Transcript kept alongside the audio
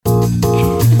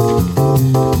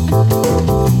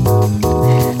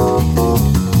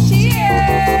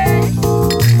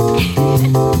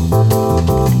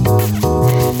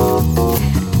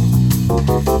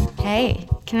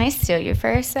you for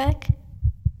a sec?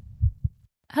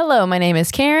 Hello, my name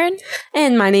is Karen.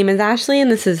 And my name is Ashley,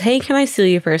 and this is Hey, Can I Steal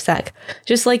You for a Sec?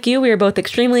 Just like you, we are both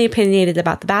extremely opinionated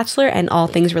about The Bachelor and all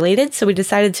things related, so we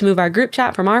decided to move our group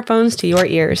chat from our phones to your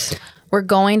ears. We're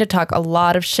going to talk a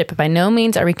lot of shit, but by no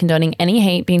means are we condoning any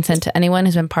hate being sent to anyone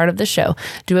who's been part of the show.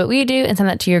 Do what we do and send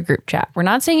that to your group chat. We're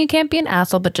not saying you can't be an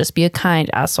asshole, but just be a kind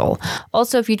asshole.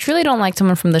 Also, if you truly don't like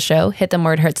someone from the show, hit them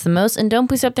where it hurts the most and don't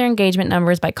boost up their engagement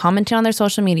numbers by commenting on their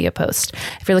social media posts.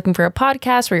 If you're looking for a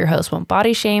podcast where your host won't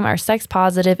body shame, are sex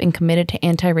positive, and committed to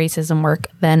anti-racism work,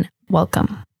 then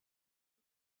welcome.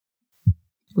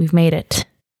 We've made it.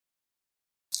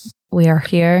 We are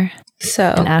here.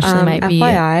 So, and Ashley might be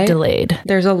FYI, delayed.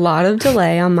 There's a lot of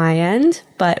delay on my end,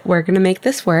 but we're going to make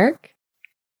this work.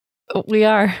 We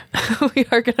are. We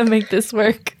are going to make this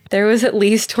work. There was at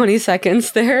least 20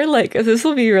 seconds there. Like, this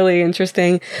will be really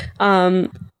interesting. Hi.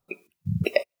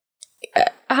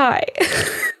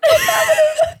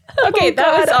 Okay,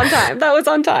 that was on time. That was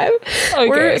on time.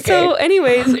 Okay. So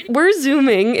anyways, we're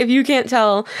Zooming. If you can't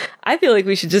tell, I feel like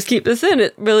we should just keep this in.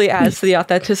 It really adds to the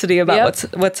authenticity about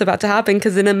what's about to happen,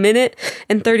 because in a minute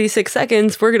and 36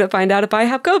 seconds, we're going to find out if I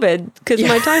have COVID, because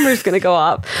my timer's going to go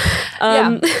off.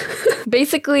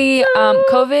 Basically,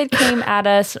 COVID came at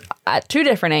us at two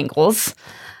different angles.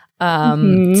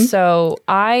 So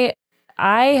I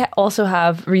also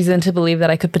have reason to believe that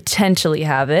I could potentially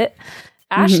have it.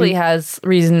 Ashley has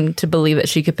reason to believe that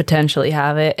she could potentially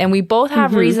have it. And we both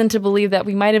have reason to believe that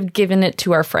we might have given it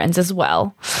to our friends as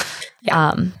well.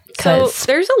 Yeah. So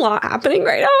there's a lot happening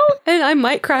right now. And I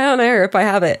might cry on air if I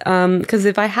have it. Because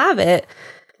if I have it,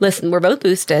 listen, we're both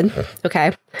boosted.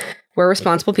 Okay. We're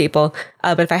responsible people.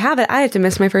 But if I have it, I have to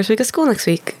miss my first week of school next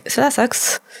week. So that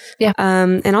sucks. Yeah.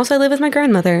 And also I live with my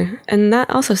grandmother. And that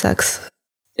also sucks.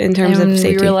 In terms of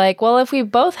safety. We were like, well, if we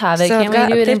both have it, so can't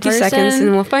we do it in person? 50 seconds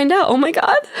and we'll find out. Oh my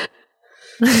God.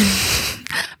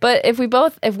 But if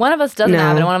one of us doesn't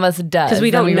have it and one of us does. Because we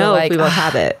don't know if we will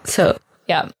have it. So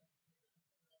yeah.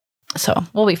 So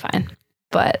we'll be fine.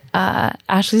 But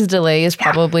Ashley's delay is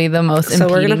probably the most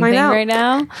impeding thing right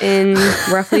now. In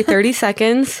roughly 30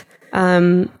 seconds.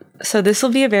 So this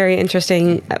will be a very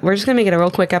interesting, we're just going to make it a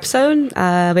real quick episode.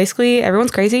 Basically,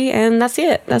 everyone's crazy and that's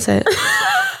it. That's it.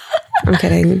 I'm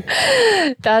kidding.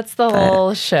 That's the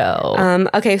whole show.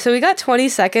 Okay, so we got 20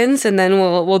 seconds and then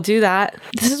we'll do that.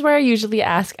 This is where I usually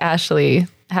ask Ashley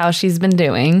how she's been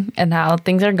doing and how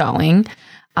things are going.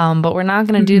 But we're not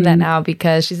going to do that now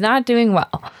because she's not doing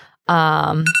well.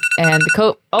 And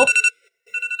the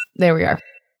there we are.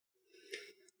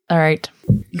 All right.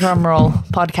 Drum roll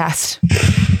podcast.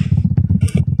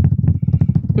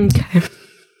 Okay.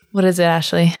 What is it,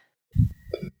 Ashley?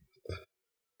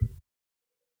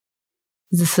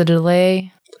 Is this a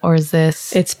delay or is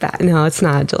this? It's bad. No, it's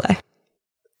not a delay.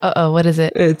 What is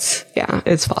it? It's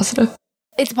positive.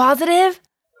 It's positive?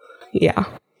 Yeah.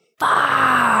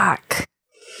 Fuck.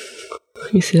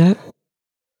 You see that?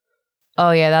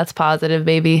 Oh yeah, that's positive,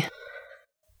 baby.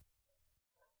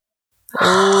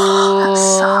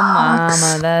 Oh,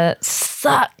 mama, that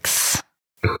sucks.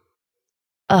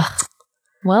 Ugh.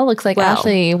 Well, looks like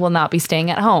Ashley will not be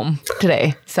staying at home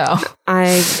today, so.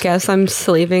 I guess I'm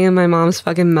sleeping in my mom's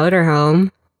fucking motorhome.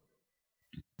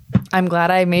 I'm glad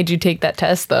I made you take that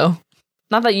test, though.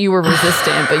 Not that you were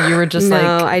resistant, but you were just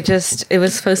it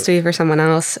was supposed to be for someone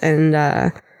else, and,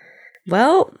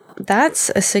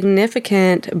 that's a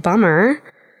significant bummer,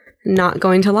 not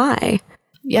going to lie.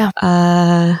 Yeah.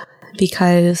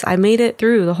 Because I made it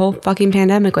through the whole fucking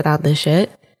pandemic without this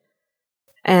shit.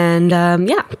 And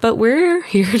but we're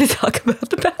here to talk about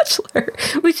The Bachelor,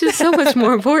 which is so much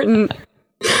more important.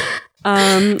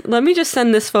 Let me just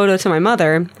send this photo to my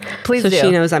mother. Please so do.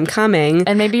 She knows I'm coming.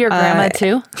 And maybe your grandma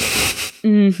too.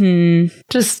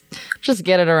 Just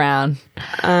get it around.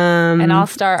 And I'll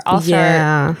start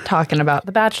talking about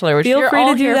The Bachelor, which you're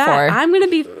all here for. I'm gonna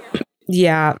be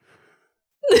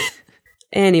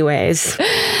Anyways.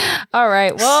 All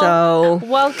right. Well,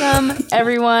 welcome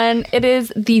everyone. It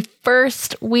is the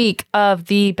first week of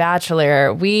The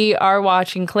Bachelor. We are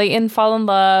watching Clayton fall in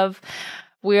love.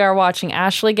 We are watching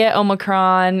Ashley get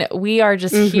Omicron. We are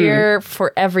just here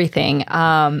for everything.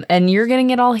 And you're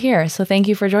getting it all here. So thank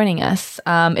you for joining us.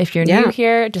 If you're new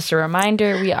here, just a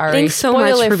reminder, we are Thanks so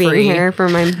much for being here for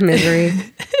my misery.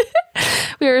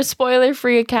 We are a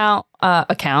spoiler-free account.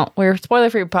 We're a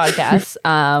spoiler-free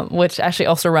podcast, which actually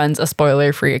also runs a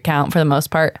spoiler-free account for the most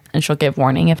part, and she'll give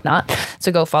warning if not.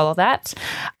 So go follow that.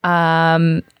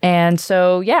 And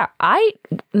so, I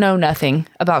know nothing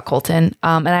about Colton,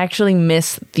 and I actually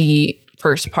missed the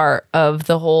first part of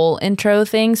the whole intro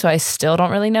thing, so I still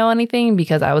don't really know anything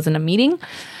because I was in a meeting.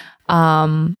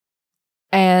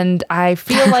 And I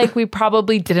feel like we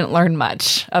probably didn't learn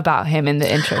much about him in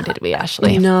the intro, did we,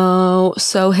 Ashley? No.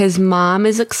 So his mom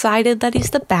is excited that he's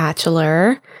the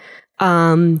Bachelor.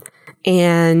 And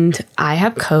I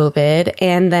have COVID.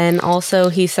 And then also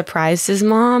he surprised his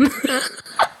mom.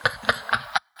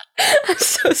 I'm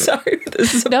so sorry.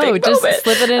 This is a big just moment.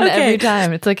 slip it in every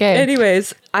time. It's okay.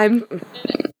 Anyways, I'm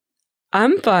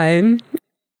fine.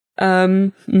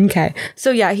 Okay.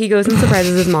 So yeah, he goes and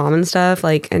surprises his mom and stuff,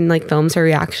 like, and like films her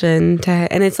reaction to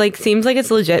it. And it's like, seems like it's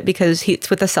legit because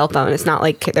it's with a cell phone. It's not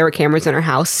like there were cameras in her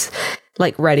house,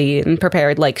 like ready and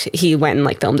prepared. Like he went and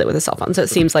like filmed it with a cell phone. So it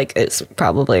seems like it's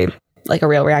probably like a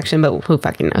real reaction, but who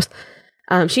fucking knows?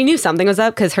 She knew something was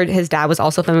up because his dad was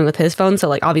also filming with his phone. So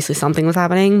like obviously something was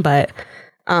happening, but,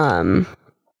 my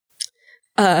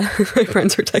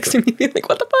friends were texting me being like,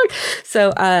 what the fuck?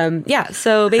 So, yeah.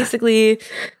 So basically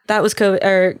that was COVID,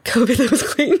 that was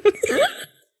Clayton.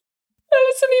 That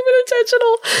wasn't even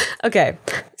intentional. Okay.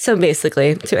 So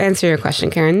basically, to answer your question,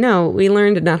 Karen, no, we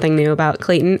learned nothing new about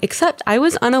Clayton, except I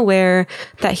was unaware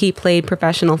that he played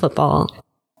professional football.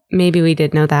 Maybe we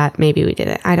did know that. Maybe we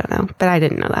didn't. I don't know. But I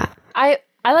didn't know that.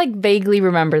 I like vaguely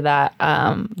remember that.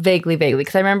 Vaguely.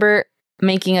 Because I remember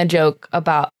making a joke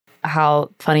about how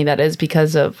funny that is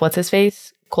because of what's his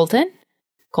face? Colton.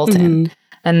 Mm-hmm.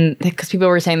 And because people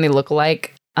were saying they look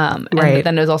alike. And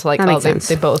then it was also like,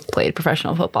 they both played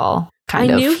professional football. I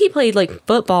knew he played like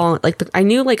football. I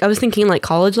knew I was thinking like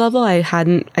college level. I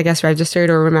hadn't, I guess, registered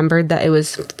or remembered that it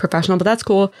was professional, but that's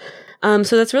cool. So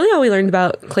that's really all we learned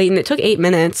about Clayton. It took 8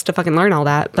 minutes to fucking learn all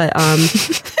that, but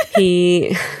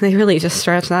they really just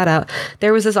stretched that out.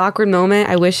 There was this awkward moment.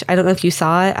 I don't know if you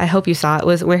saw it. I hope you saw it.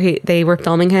 Was where they were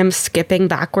filming him skipping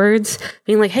backwards,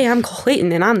 being like, "Hey, I'm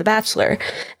Clayton and I'm the Bachelor,"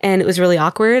 and it was really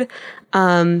awkward.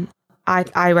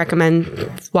 I recommend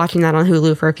watching that on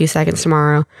Hulu for a few seconds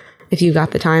tomorrow if you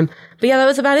got the time. But yeah, that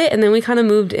was about it. And then we kind of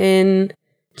moved in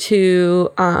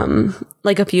to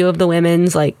like a few of the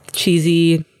women's like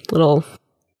cheesy little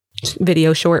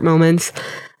video short moments.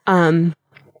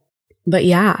 But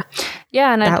yeah,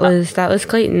 and that was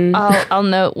Clayton. I'll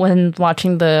note when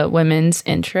watching the women's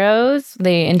intros,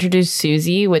 they introduced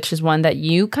Susie, which is one that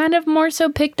you kind of more so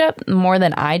picked up more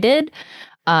than I did.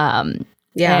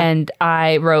 And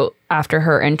I wrote after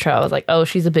her intro, I was like, oh,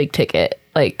 she's a big ticket.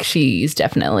 Like she's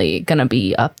definitely gonna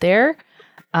be up there.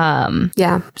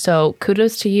 So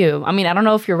kudos to you. I mean, I don't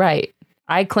know if you're right.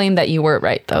 I claim that you were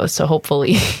right though, so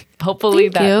hopefully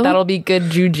that'll be good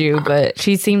juju. But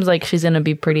she seems like she's gonna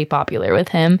be pretty popular with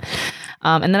him.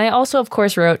 And then I also, of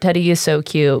course, wrote Teddi is so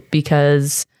cute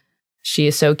because she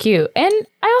is so cute. And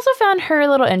I also found her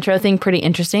little intro thing pretty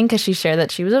interesting because she shared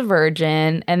that she was a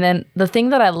virgin. And then the thing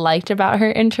that I liked about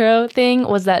her intro thing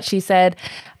was that she said,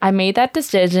 I made that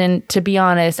decision. To be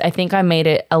honest, I think I made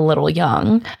it a little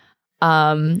young.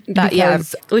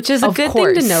 Which is a good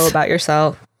thing to know about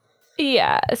yourself.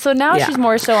 Yeah. So now she's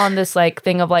more so on this like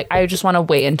thing of like, I just want to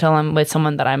wait until I'm with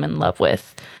someone that I'm in love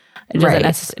with. It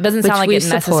doesn't sound like it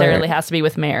necessarily has to be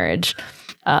with marriage.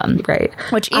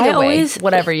 Which either way,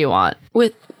 whatever you want.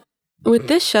 With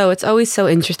this show, it's always so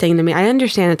interesting to me. I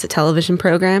understand it's a television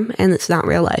program and it's not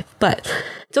real life, but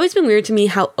it's always been weird to me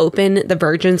how open the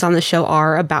virgins on the show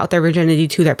are about their virginity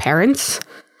to their parents.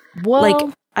 Well,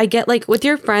 like, I get like with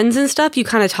your friends and stuff, you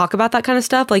kind of talk about that kind of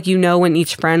stuff. Like, when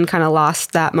each friend kind of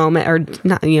lost that moment or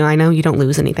not, I know you don't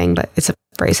lose anything, but it's a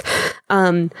phrase.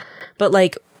 But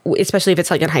like, especially if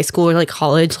it's like in high school or like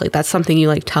college, like that's something you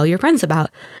like tell your friends about.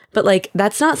 But like,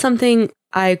 that's not something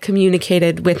I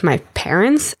communicated with my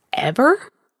parents ever.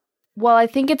 Well, I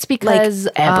think it's because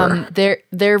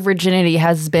their virginity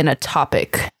has been a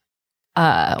topic.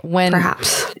 When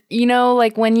perhaps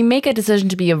like when you make a decision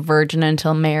to be a virgin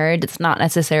until married, it's not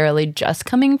necessarily just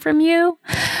coming from you.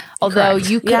 Although Correct.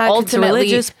 you could ultimately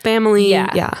religious family,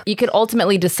 you could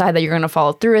ultimately decide that you're going to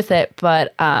follow through with it.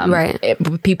 But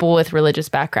people with religious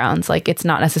backgrounds, like it's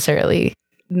not necessarily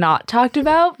not talked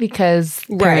about because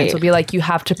parents will be like, you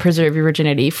have to preserve your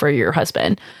virginity for your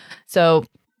husband. So.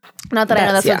 Not that I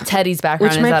know that's what Teddy's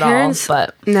background is at all,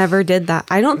 but never did that.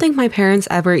 I don't think my parents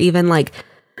ever even like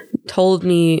told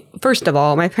me. First of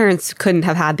all, my parents couldn't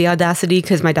have had the audacity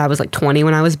because my dad was like 20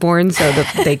 when I was born, so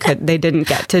they didn't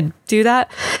get to do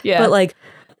that. Yeah, but like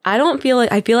I feel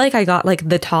like I got like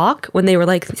the talk when they were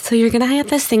like, so you're gonna have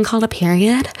this thing called a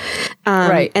period,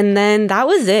 right? And then that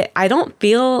was it. I don't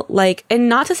feel like, and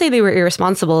not to say they were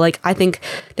irresponsible. Like I think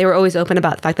they were always open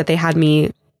about the fact that they had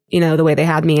me. The way they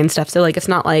had me and stuff. So like, it's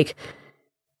not like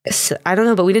I don't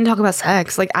know, but we didn't talk about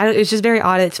sex. Like, it's just very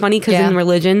odd. It's funny because in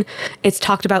religion, it's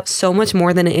talked about so much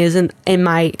more than it is in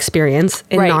my experience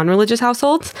in non-religious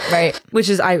households. Right. Which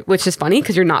is funny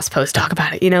because you're not supposed to talk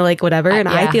about it, like whatever. And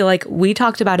I feel like we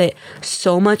talked about it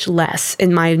so much less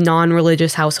in my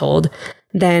non-religious household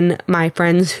than my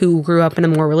friends who grew up in a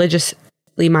more religiously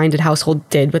minded household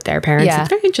did with their parents. Yeah. It's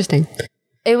very interesting.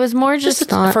 It was more just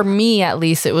for me, at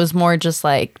least, it was more just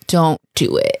like, don't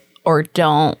do it or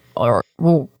don't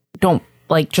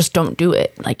like, just don't do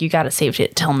it. Like, you got to save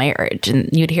it till marriage. And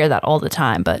you'd hear that all the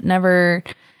time, but never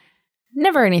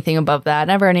anything above that.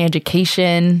 Never any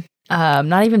education.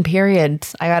 Not even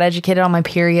periods. I got educated on my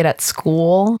period at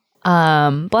school.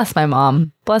 Bless my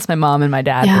mom and my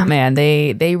dad. Yeah. But man,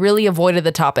 they really avoided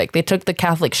the topic. They took the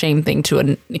Catholic shame thing to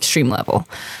an extreme level.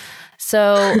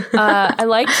 So I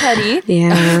like Teddi.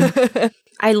 Yeah.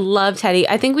 I love Teddi.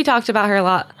 I think we talked about her a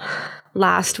lot.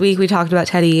 Last week we talked about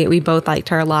Teddi. We both liked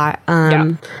her a lot.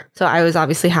 So I was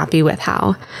obviously happy with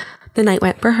how the night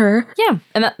went for her. Yeah.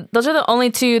 And those are the only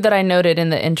two that I noted in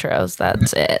the intros.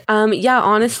 That's it. Yeah,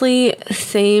 honestly,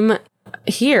 same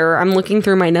here. I'm looking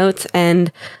through my notes,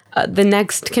 and the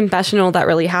next confessional that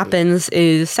really happens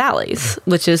is Sally's,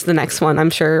 which is the next one I'm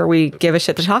sure we give a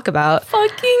shit to talk about.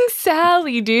 Fucking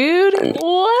Sally, dude.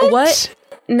 What?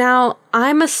 Now,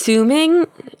 I'm assuming,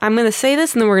 I'm going to say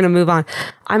this and then we're going to move on.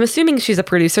 I'm assuming she's a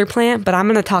producer plant, but I'm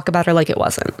going to talk about her like it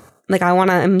wasn't. Like, I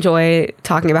want to enjoy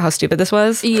talking about how stupid this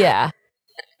was. Yeah.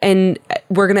 And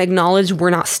we're going to acknowledge we're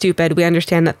not stupid. We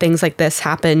understand that things like this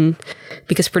happen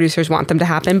because producers want them to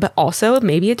happen, but also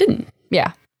maybe it didn't.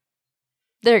 Yeah.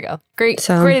 There you go. Great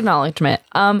acknowledgement.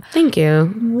 Thank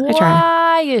you. I try.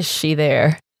 Why is she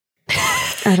there?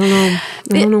 I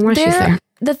don't know why she's there.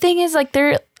 The thing is, like,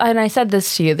 and I said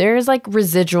this to you, there's like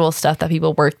residual stuff that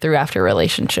people work through after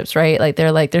relationships, right? Like,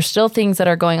 there's still things that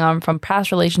are going on from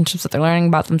past relationships that they're learning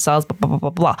about themselves, blah, blah,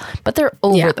 blah, blah, blah. But they're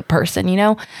over the person,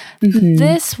 Mm-hmm.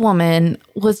 This woman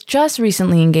was just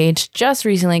recently engaged, just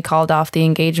recently called off the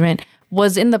engagement,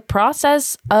 was in the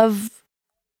process of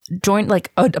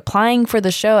applying for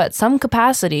the show at some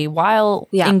capacity while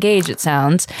engaged, it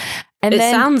sounds. And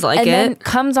then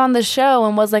comes on the show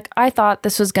and was like, I thought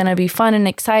this was going to be fun and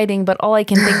exciting, but all I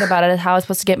can think about it is how I was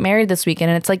supposed to get married this weekend.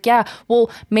 And it's like, yeah,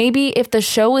 well, maybe if the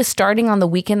show is starting on the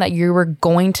weekend that you were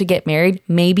going to get married,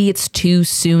 maybe it's too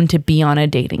soon to be on a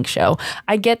dating show.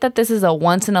 I get that this is a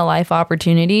once in a life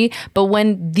opportunity, but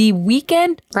when the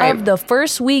weekend of the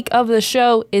first week of the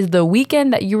show is the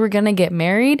weekend that you were going to get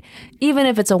married, even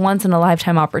if it's a once in a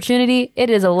lifetime opportunity,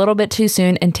 it is a little bit too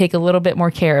soon, and take a little bit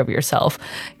more care of yourself.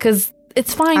 Because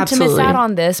it's fine to miss out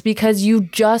on this because you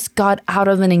just got out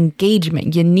of an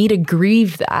engagement. You need to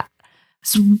grieve that.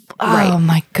 Oh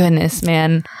my goodness,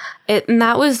 man. And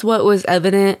that was what was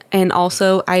evident. And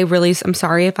also, I'm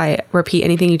sorry if I repeat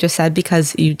anything you just said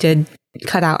because you did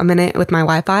cut out a minute with my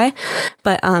Wi-Fi.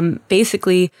 But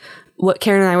basically, what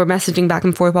Karen and I were messaging back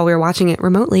and forth while we were watching it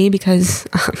remotely because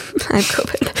I have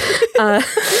COVID.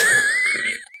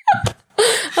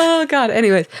 Oh God.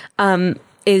 Anyways,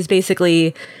 is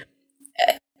basically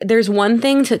there's one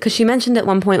thing because she mentioned at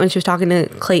one point when she was talking to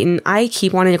Clayton, I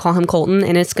keep wanting to call him Colton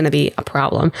and it's going to be a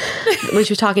problem. When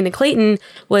she was talking to Clayton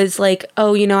was like,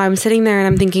 oh, I'm sitting there and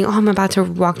I'm thinking, oh, I'm about to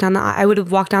walk down I would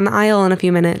have walked down the aisle in a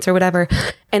few minutes or whatever.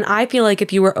 And I feel like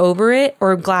if you were over it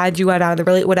or glad you got out of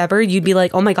the whatever, you'd be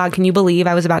like, oh my God, can you believe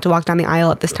I was about to walk down the aisle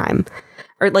at this time?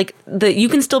 Or like you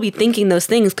can still be thinking those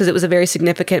things because it was a very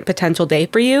significant potential day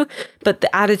for you. But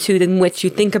the attitude in which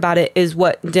you think about it is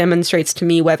what demonstrates to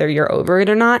me whether you're over it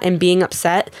or not. And being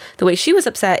upset, the way she was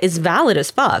upset is valid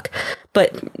as fuck.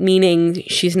 But meaning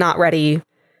she's not ready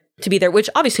to be there, which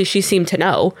obviously she seemed to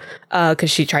know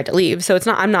because she tried to leave. So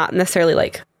I'm not necessarily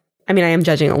like, I am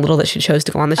judging a little that she chose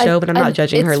to go on the show, but I'm not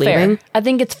judging her leaving. I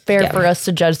think it's fair for us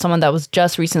to judge someone that was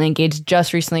just recently engaged,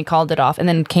 just recently called it off, and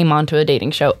then came on to a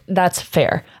dating show. That's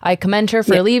fair. I commend her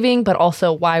for leaving, but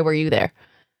also, why were you there?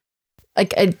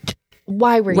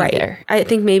 Why were you there? I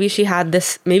think maybe she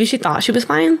thought she was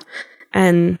fine.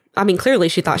 And clearly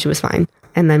she thought she was fine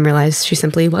and then realized she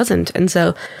simply wasn't. And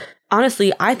so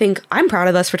honestly, I think I'm proud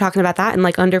of us for talking about that in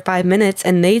like under 5 minutes,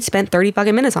 and they spent 30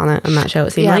 fucking minutes on that show,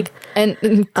 it seemed like. And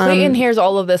Clayton hears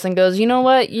all of this and goes, you know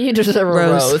what? You deserve a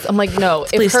rose. I'm like, no.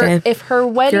 If her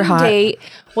wedding date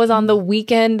was on the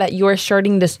weekend that you are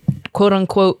starting this quote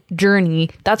unquote journey,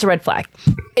 that's a red flag.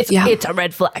 It's a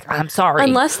red flag. I'm sorry.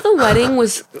 Unless the wedding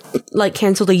was like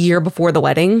canceled a year before the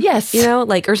wedding. Yes.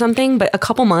 Or something, but a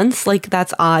couple months, like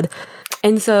that's odd.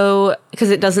 And so,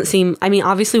 because it doesn't seem, I mean,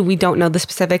 obviously we don't know the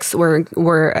specifics.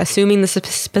 We're assuming the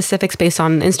specifics based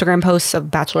on Instagram posts of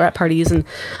bachelorette parties and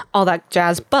all that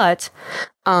jazz. But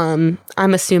I'm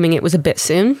assuming it was a bit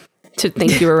soon to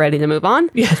think you were ready to move on.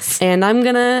 Yes. And I'm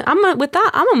gonna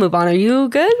move on. Are you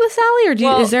good with Sally,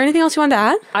 or is there anything else you want to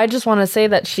add? I just want to say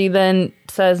that she then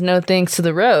says no thanks to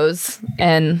the rose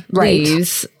and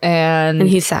leaves, and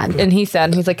he's sad. And he's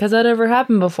like, has that ever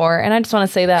happened before? And I just want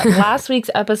to say that last week's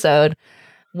episode,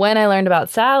 when I learned about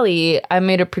Sally, I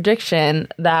made a prediction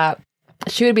that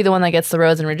she would be the one that gets the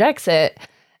rose and rejects it.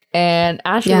 And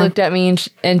Ashley looked at me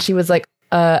and she was like,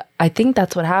 I think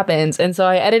that's what happens. And so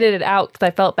I edited it out because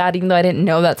I felt bad, even though I didn't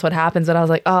know that's what happens. And I was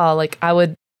like, oh, like I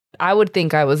would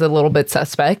think I was a little bit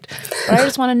suspect. But I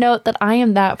just want to note that I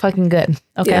am that fucking good.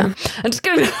 Okay. Yeah. I'm just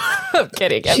kidding. I'm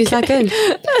kidding. She's that good.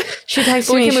 She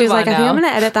texted me. She was like, I think I'm going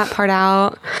to edit that part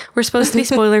out. We're supposed to be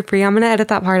spoiler free. I'm going to edit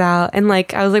that part out. And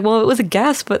like, I was like, well, it was a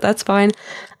guess, but that's fine.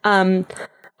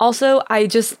 Also,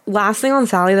 last thing on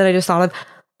Sally that I just thought of,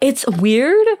 it's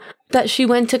weird that she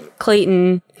went to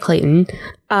Clayton,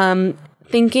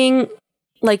 thinking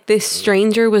like this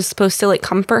stranger was supposed to like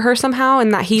comfort her somehow,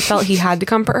 and that he felt he had to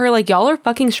comfort her. Like, y'all are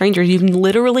fucking strangers. You've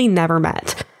literally never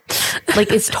met.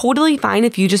 Like, it's totally fine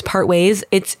if you just part ways.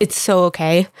 It's so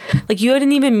okay. Like, you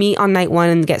didn't even meet on night one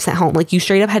and get sent home. Like, you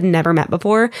straight up had never met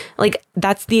before. Like,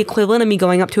 that's the equivalent of me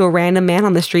going up to a random man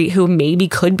on the street who maybe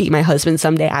could be my husband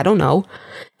someday. I don't know.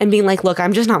 And being like, look,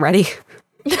 I'm just not ready.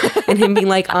 And him being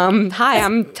like, hi,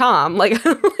 I'm Tom. Like,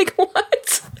 I'm like,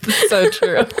 what? That's so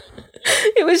true.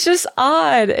 It was just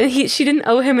odd. And she didn't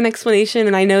owe him an explanation.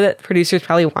 And I know that producers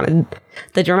probably wanted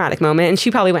the dramatic moment. And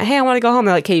she probably went, hey, I want to go home.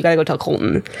 They're like, hey, you got to go tell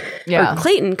Colton. Yeah. Or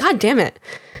Clayton. God damn it.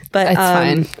 But it's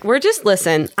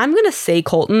fine. I'm going to say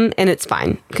Colton, and it's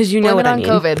fine. Because you know what I mean.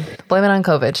 Blame it on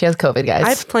COVID. She has COVID, guys.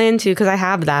 I plan to, because I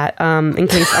have that. In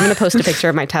case I'm going to post a picture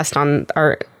of my test on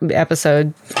our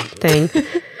episode thing.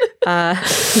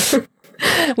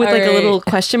 With like a little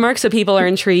question mark, so people are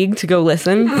intrigued to go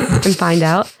listen and find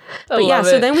out. But yeah,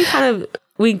 so then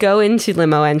we go into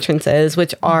limo entrances,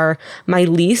 which are my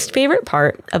least favorite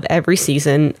part of every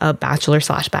season of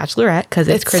Bachelor/Bachelorette, because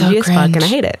it's cringy as fuck and I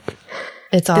hate it.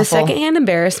 It's awful. The secondhand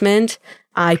embarrassment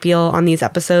I feel on these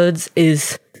episodes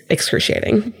is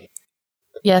excruciating.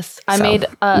 Yes, I made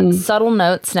subtle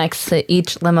notes next to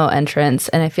each limo entrance,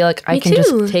 and I feel like I can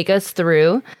just take us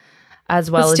through as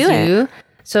well as you.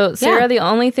 So Sarah, the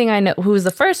only thing I know, who was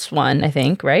the first one, I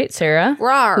think, right? Sarah,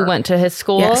 who went to his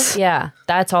school. Yes. Yeah,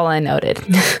 that's all I noted.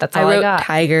 That's all I got.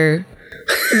 Tiger.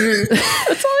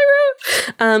 That's all I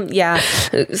wrote. Yeah.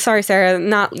 Sorry, Sarah.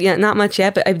 Not much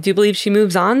yet, but I do believe she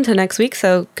moves on to next week.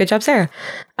 So good job, Sarah.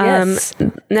 Yes.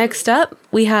 Next up,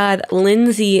 we had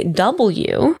Lindsay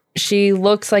W. She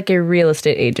looks like a real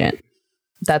estate agent.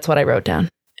 That's what I wrote down.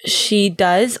 She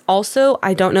does. Also,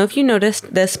 I don't know if you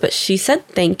noticed this, but she said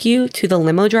thank you to the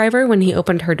limo driver when he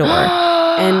opened her door.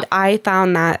 And I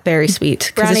found that very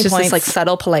sweet because it's just this like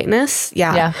subtle politeness.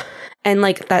 Yeah. And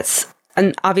like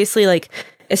and obviously like,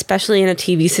 especially in a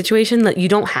TV situation that you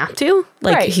don't have to,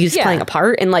 like he's playing a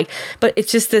part and like, but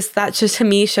it's just that just to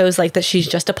me shows like that she's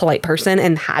just a polite person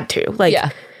and had to like,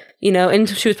 you know, and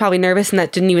she was probably nervous and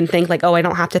that didn't even think like, oh, I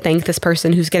don't have to thank this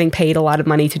person who's getting paid a lot of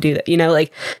money to do that. You know,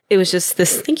 like it was just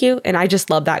this thank you. And I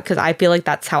just love that because I feel like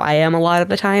that's how I am a lot of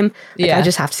the time. Like, I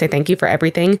just have to say thank you for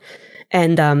everything.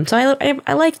 And so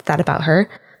I liked that about her.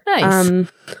 Nice.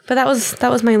 But that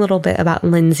was my little bit about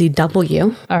Lindsay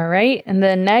W. All right. And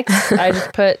then next I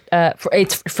just put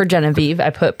for Genevieve, I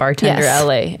put bartender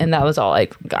LA, and that was all I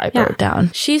wrote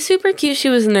down. She's super cute. She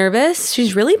was nervous.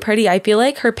 She's really pretty. I feel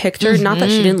like her picture, not that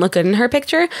she didn't look good in her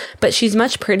picture, but she's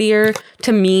much prettier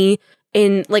to me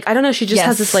in like, I don't know, she just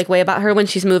has this like way about her when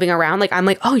she's moving around. Like I'm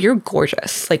like, oh, you're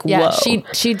gorgeous. Like, whoa.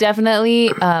 She definitely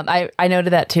I noted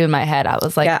that too in my head. I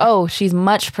was like, oh, she's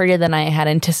much prettier than I had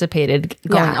anticipated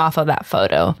going off of that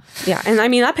photo. Yeah. And I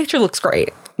mean, that picture looks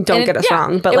great. Don't get us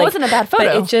wrong. But it like, wasn't a bad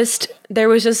photo. But there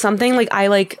was just something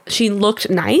like she looked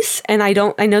nice. And I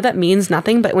know that means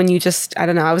nothing, but when you just, I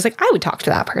don't know, I was like, I would talk to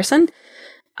that person.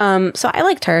 So I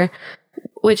liked her.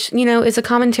 Which, you know, is a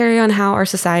commentary on how our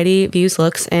society views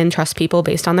looks and trusts people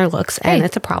based on their looks. And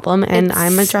it's a problem, and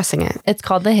I'm addressing it. It's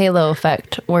called the halo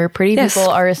effect, where pretty people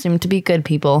are assumed to be good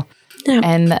people. Yeah.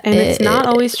 And it's not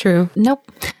always true. Nope.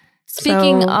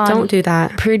 Speaking on don't do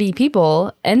that. Pretty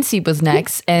people, NC was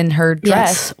next, and her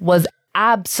dress was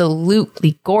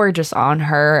absolutely gorgeous on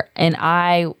her. And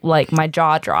my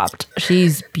jaw dropped.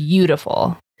 She's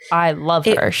beautiful. I love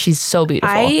her. She's so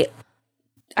beautiful.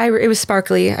 It was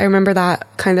sparkly. I remember that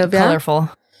kind of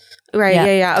colorful. Right.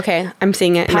 Yeah. Okay. I'm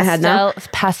seeing it in my head now.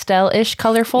 Pastel-ish,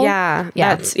 colorful. Yeah.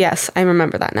 Yes. I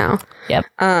remember that now. Yep.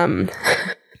 And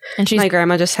my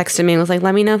grandma just texted me and was like,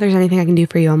 "Let me know if there's anything I can do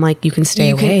for you." I'm like, "You can stay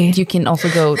away. You can also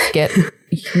go get.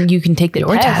 You can take the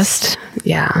test.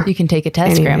 Yeah. You can take a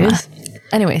test, Grandma.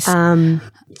 Anyways.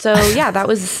 So yeah, that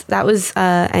was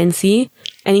NC.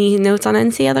 Any notes on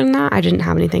NC other than that? I didn't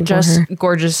have anything for her.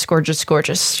 Just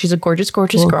gorgeous. She's a gorgeous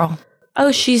girl.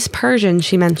 Oh, she's Persian,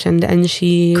 she mentioned, and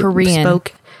she Korean.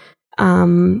 spoke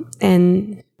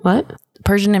and what?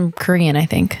 Persian and Korean, I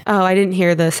think. Oh, I didn't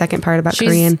hear the second part about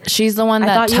Korean. She's the one that...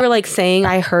 I thought you were like saying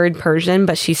I heard Persian,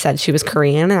 but she said she was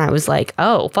Korean, and I was like,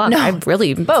 oh, fuck, no, I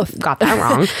really both got that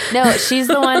wrong. No, she's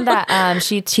the one that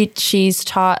she's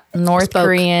taught North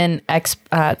Korean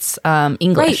expats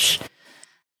English. Right.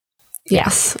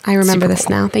 Yes, I remember this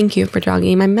now. Thank you for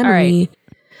jogging my memory. Right.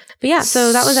 But yeah,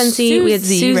 so that was NC. We had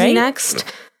Susie next.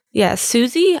 Yeah,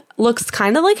 Susie looks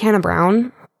kind of like Hannah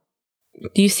Brown.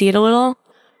 Do you see it a little?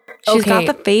 She's got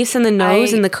the face and the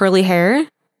nose and the curly hair.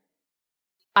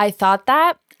 I thought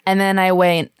that, and then I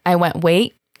went,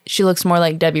 wait, she looks more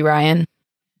like Debbie Ryan.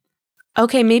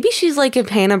 Okay, maybe she's like if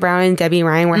Hannah Brown and Debbie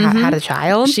Ryan had a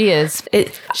child. She is.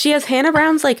 She has Hannah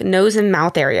Brown's like nose and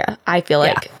mouth area, I feel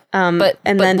like. But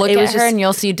then look at her and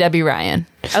you'll see Debbie Ryan.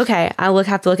 Okay, I'll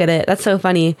have to look at it. That's so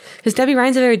funny because Debbie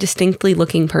Ryan's a very distinctly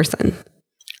looking person.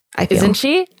 I feel. Isn't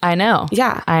she? I know.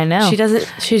 Yeah, I know.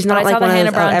 She's not like one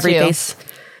of those every face.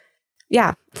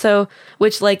 Yeah. So,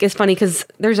 which like is funny because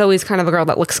there's always kind of a girl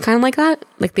that looks kind of like that,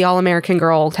 like the all-American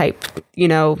girl type, you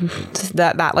know,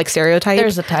 that like stereotype.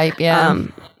 There's a type, yeah.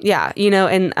 Yeah, you know,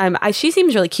 and she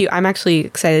seems really cute. I'm actually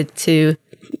excited to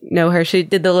know her. She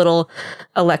did the little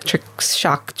electric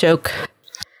shock joke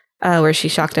where she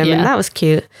shocked him, and that was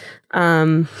cute.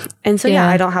 And so yeah,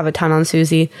 I don't have a ton on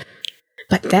Susie,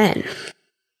 but then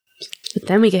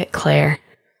we get Claire,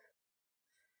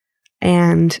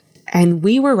 and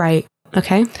we were right.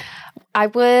 Okay.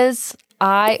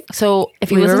 So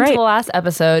if you listen to the last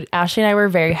episode, Ashley and I were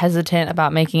very hesitant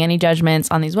about making any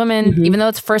judgments on these women, even though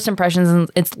it's first impressions.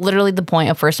 And it's literally the point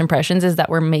of first impressions is that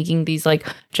we're making these like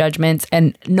judgments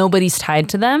and nobody's tied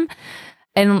to them.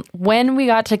 And when we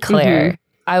got to Claire,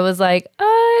 I was like, a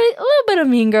little bit of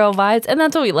Mean Girl vibes. And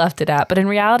that's what we left it at. But in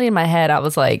reality, in my head, I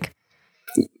was like,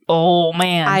 oh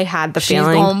man, I had the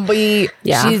feeling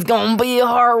she's gonna be a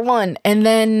hard one. And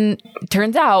then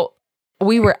turns out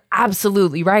we were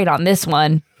absolutely right on this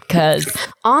one because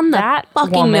on that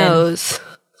fucking woman, nose.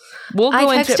 We'll go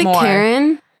into it more.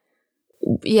 Karen.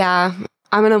 Yeah,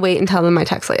 I'm gonna wait and tell them my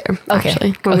text later. Okay,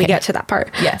 actually, when we get to that part.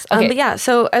 Yes. Okay. But yeah,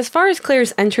 so as far as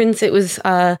Claire's entrance, it was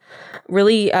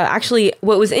really actually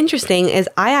what was interesting is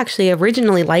I actually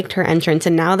originally liked her entrance,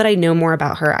 and now that I know more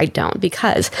about her, I don't,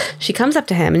 because she comes up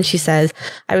to him and she says,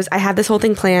 I had this whole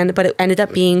thing planned, but it ended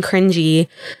up being cringy,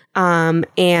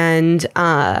 and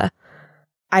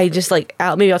I just like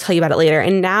maybe I'll tell you about it later.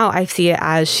 And now I see it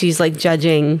as she's like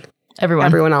judging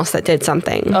everyone else that did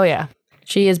something. Oh yeah,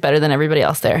 she is better than everybody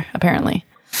else there apparently.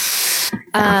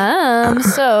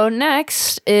 So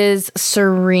next is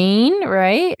Serene,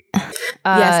 right?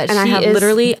 Yes, and I have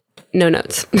literally no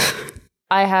notes.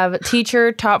 I have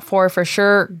teacher, top 4 for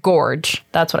sure, gorge.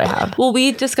 That's what I have. Well,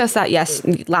 we discussed that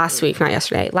last week, not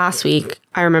yesterday. Last week,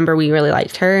 I remember we really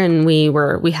liked her, and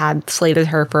we had slated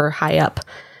her for high up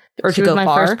or to go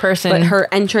far. First person, but her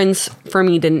entrance for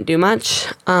me didn't do much.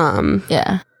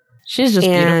 Yeah, she's just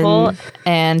beautiful,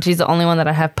 and she's the only one that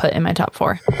I have put in my top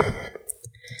 4.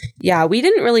 Yeah, we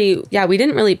didn't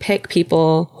really pick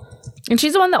people. And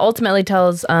she's the one that ultimately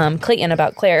tells Clayton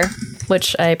about Claire,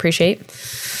 which I appreciate.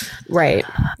 Right.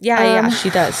 Yeah,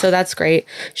 she does. So that's great.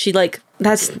 She like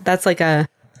that's like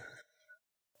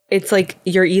it's like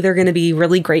you're either going to be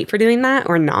really great for doing that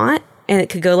or not. And it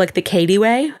could go like the Katie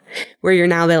way, where you're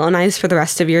now villainized for the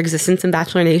rest of your existence in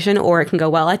Bachelor Nation, or it can go,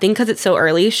 well, I think because it's so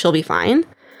early, she'll be fine.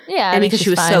 Yeah. And because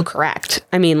she was so correct.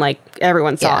 I mean, like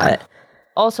everyone saw it.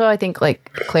 Also, I think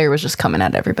like Claire was just coming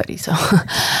at everybody. So,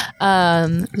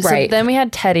 right. So then we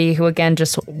had Teddy, who again,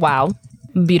 just wow,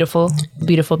 beautiful,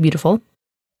 beautiful, beautiful.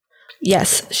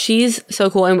 Yes, she's so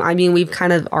cool. And I mean, we've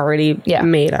kind of already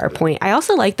made our point. I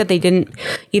also like that they didn't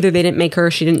make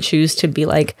her, she didn't choose to be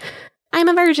like, I'm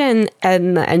a virgin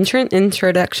in the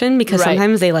introduction, because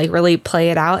sometimes they like really play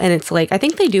it out. And it's like, I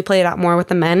think they do play it out more with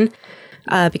the men.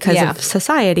 Because of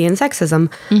society and sexism,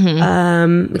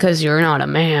 because you're not a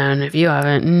man if you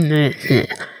haven't.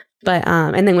 But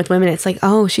and then with women, it's like,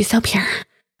 oh, she's so pure,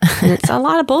 and it's a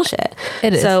lot of bullshit.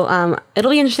 It is. So it'll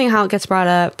be interesting how it gets brought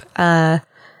up. But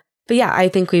yeah, I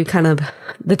think we've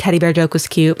the teddy bear joke was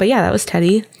cute. But yeah, that was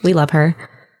Teddy. We love her.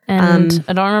 And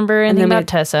I don't remember anything about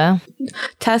Tessa.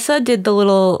 Tessa did the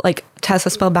little, like, Tessa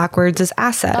spelled backwards as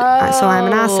asset. So I'm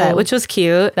an asset, which was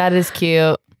cute. That is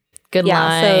cute. Good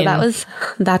line. So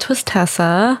that was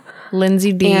Tessa.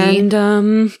 Lindsay D.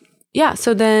 And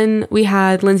so then we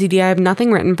had Lindsay D. I have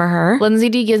nothing written for her. Lindsay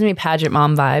D gives me pageant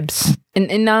mom vibes.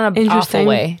 And not an awful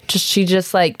way. She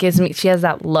just like gives me, she has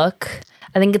that look.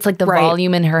 I think it's like the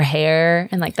volume in her hair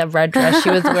and like the red dress she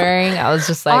was wearing. I was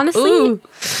just like, honestly, ooh.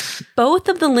 Both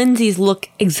of the Lindsays look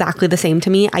exactly the same to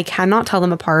me. I cannot tell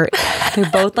them apart. They're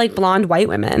both like blonde white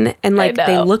women, and like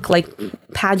they look like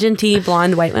pageanty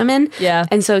blonde white women. Yeah.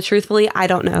 And so truthfully, I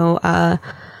don't know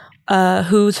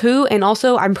who's who. And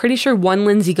also I'm pretty sure one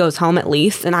Lindsay goes home at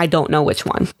least, and I don't know which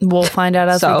one. We'll find out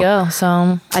as we go.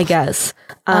 So I guess.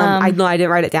 I know I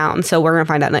didn't write it down, so we're gonna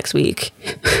find out next week.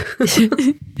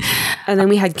 And then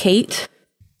we had Kate.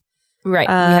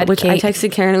 Right. Which Kate. I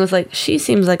texted Karen and was like, she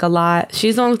seems like a lot.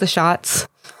 She's the one with the shots.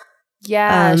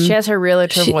 Yeah, she has her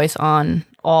realtor voice on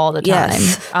all the time.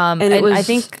 Yes. And it was, I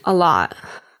think, a lot.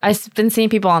 I've been seeing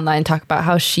people online talk about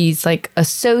how she's like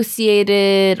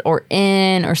associated or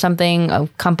in or something, a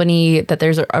company that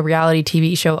there's a reality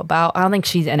TV show about. I don't think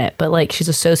she's in it, but like she's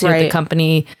associated with the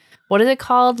company. What is it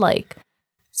called? Like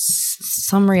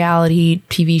some reality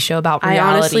TV show about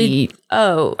reality.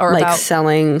 Or like about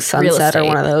Selling Sunset or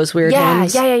one of those weird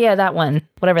ones. Yeah, that one.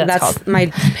 Whatever that's called. My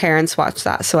parents watch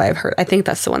that, so I think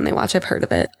that's the one they watch. I've heard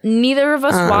of it. Neither of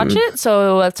us watch it,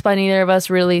 so that's why neither of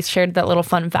us really shared that little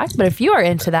fun fact. But if you are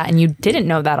into that and you didn't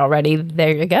know that already,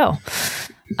 there you go.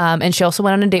 And she also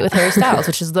went on a date with Harry Styles,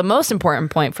 which is the most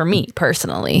important point for me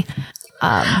personally.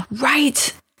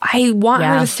 Right. I want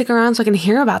her to stick around so I can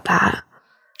hear about that.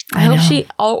 I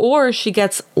hope she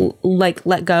gets like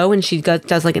let go and she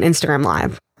does like an Instagram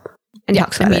live and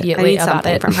talks about it. I need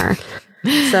something from her.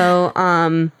 So,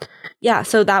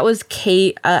 so that was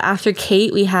Kate. After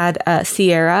Kate, we had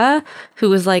Sierra, who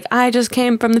was like, I just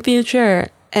came from the future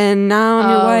and now I'm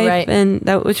your wife, and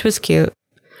that, which was cute.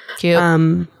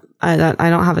 I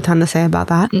don't have a ton to say about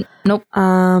that. Nope.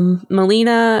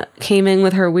 Melina came in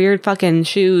with her weird fucking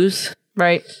shoes.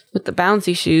 Right. With the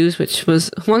bouncy shoes, which was,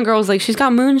 one girl was like, she's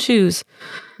got moon shoes.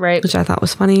 Right. Which I thought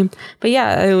was funny. But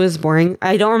yeah, it was boring.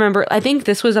 I don't remember. I think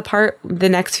this was a part, the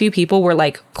next few people were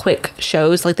like quick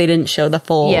shows. Like they didn't show the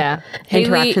full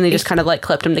interaction. They just kind of like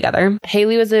clipped them together.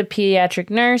 Haley was a pediatric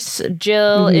nurse.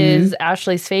 Jill is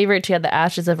Ashley's favorite. She had the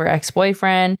ashes of her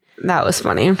ex-boyfriend. That was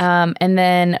funny. And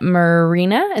then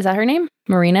Marina, is that her name?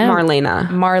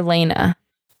 Marlena.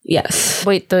 Yes.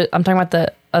 Wait, I'm talking about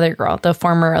the other girl, the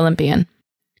former Olympian.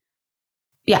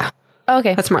 Yeah.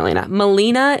 Okay. That's Marlena.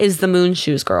 Melina is the moon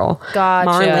shoes girl. Gotcha.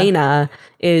 Marlena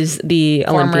is the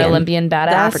former Olympian badass.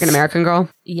 The African-American girl.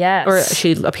 Yes. Or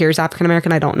she appears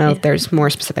African-American. I don't know if there's more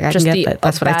specific I can get, but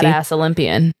that's what I see. Badass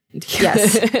Olympian.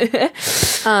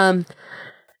 Yes.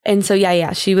 And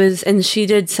so, she was, and she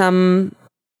did some,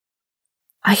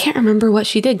 I can't remember what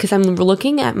she did because I'm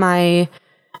looking at my,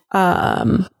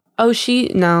 did she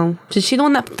the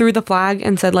one that threw the flag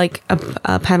and said like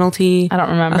a penalty? I don't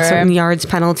remember. A certain yards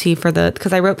penalty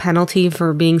because I wrote penalty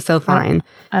for being so fine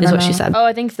is what she said. Oh,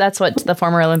 I think that's what the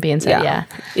former Olympian said.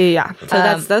 Yeah.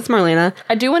 So that's Marlena.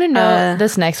 I do want to know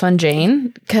this next one, Jane,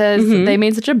 because they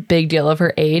made such a big deal of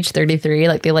her age, 33.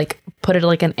 Like they like put it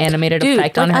like an animated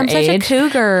effect on her age. I'm such a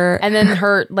cougar. And then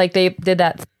her like they did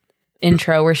that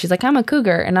intro where she's like, I'm a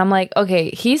cougar, and I'm like,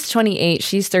 okay, he's 28,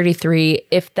 she's 33.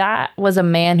 If that was a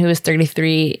man who was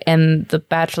 33 and the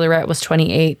Bachelorette was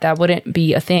 28, that wouldn't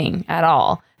be a thing at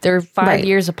all. They're 5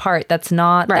 years apart. That's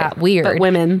not that weird. But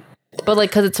women,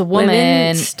 like, because it's a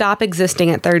woman, stop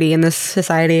existing at 30 in this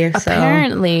society.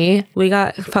 Apparently, so we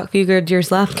got few good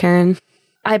years left, Karen.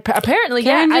 Apparently,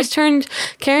 Karen just turned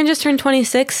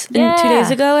 26 2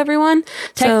 days ago, everyone.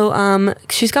 So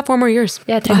she's got 4 more years.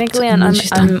 Yeah, technically I'm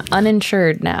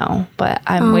uninsured now, but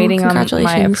I'm waiting on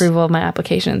my approval of my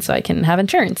application so I can have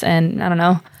insurance, and I don't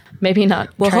know, maybe not.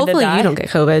 Well, hopefully you don't get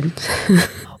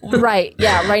COVID. Right.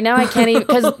 Yeah. Right now I can't even,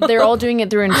 because they're all doing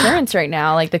it through insurance right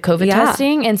now, like the COVID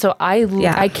testing. And so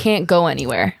I can't go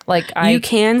anywhere. Like you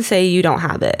can say you don't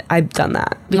have it. I've done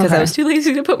that because I was too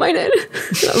lazy to put mine in.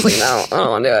 I was like, no, I don't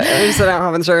want to do it. I just said I don't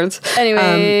have insurance.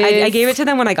 Anyway, I gave it to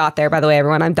them when I got there, by the way,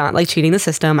 everyone. I'm not like cheating the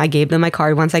system. I gave them my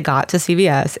card once I got to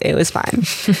CVS. It was fine.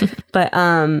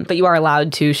 But you are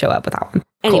allowed to show up without one.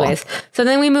 Anyways, so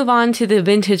then we move on to the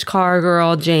vintage car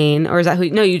girl, Jane. Or is that who?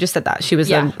 No, you just said that. She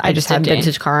was I just had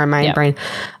vintage car in my brain.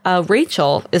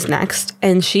 Rachel is next.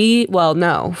 And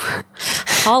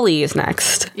Holly is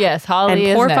next. Yes, Holly is next.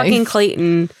 And poor fucking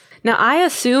Clayton Now, I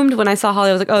assumed when I saw Holly,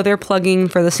 I was like, oh, they're plugging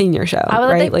for the senior show. I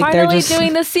was right? like, they're finally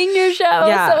doing the senior show.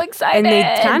 Yeah. So excited. And they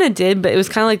kind of did, but it was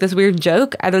kind of like this weird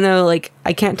joke. I don't know. Like,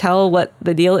 I can't tell what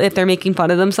the deal, if they're making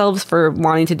fun of themselves for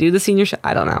wanting to do the senior show.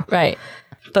 I don't know. Right.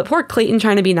 But poor Clayton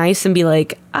trying to be nice and be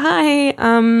like,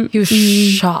 he was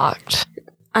shocked.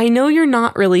 I know you're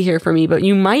not really here for me, but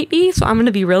you might be, so I'm going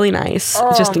to be really nice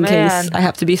just in case I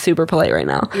have to be super polite right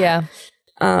now. Yeah.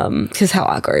 Because how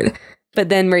awkward. But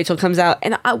then Rachel comes out,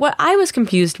 and what I was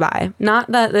confused by,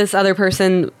 not that this other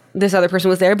person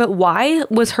was there, but why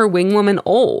was her wing woman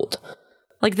old?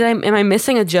 Like, am I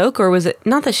missing a joke, or was it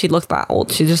not that she looked that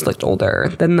old? She just looked older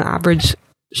than the average.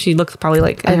 She looked probably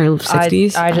like in her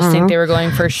 60s. I just think they were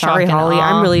going for shock. Sorry, and Holly.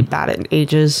 awe. I'm really bad at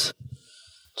ages.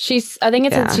 She's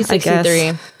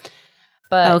 63.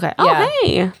 But okay. Yeah. Oh,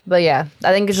 hey. But yeah,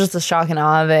 I think it's just the shock and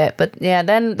awe of it. But yeah,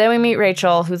 then we meet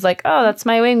Rachel, who's like, oh, that's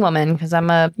my wing woman, because I'm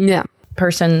a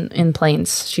person in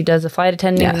planes. She does a flight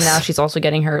attending, and now she's also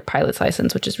getting her pilot's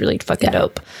license, which is really fucking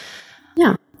dope.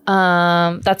 Yeah.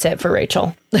 That's it for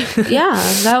Rachel. Yeah,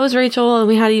 that was Rachel, and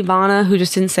we had Ivana, who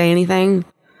just didn't say anything.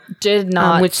 Did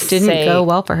not, which didn't go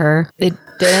well for her. It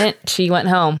didn't. She went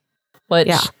home.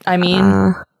 Which I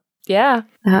mean, yeah,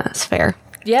 that's fair.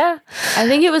 Yeah, I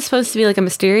think it was supposed to be like a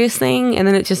mysterious thing, and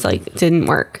then it just like didn't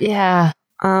work. Yeah.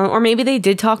 Or maybe they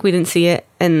did talk, we didn't see it,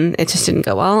 and it just didn't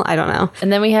go well. I don't know.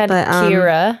 And then we had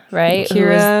Kira, right? Kira,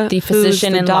 who was the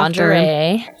physician in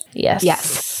lingerie.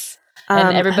 Yes.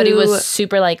 And everybody was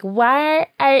super like, why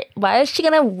is she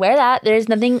gonna wear that? There's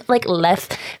nothing like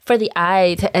left for the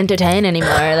eye to entertain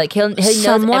anymore. Like he knows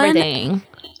everything.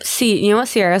 See, you know what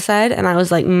Sierra said? And I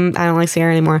was like, I don't like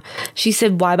Sierra anymore. She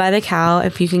said, why buy the cow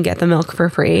if you can get the milk for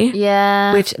free?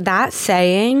 Yeah. Which that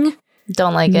saying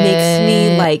don't like makes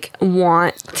me like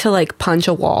want to like punch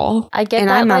a wall. I get and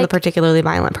that, I'm not like, a particularly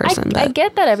violent person. I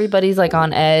get that everybody's like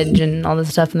on edge and all this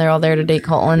stuff, and they're all there to date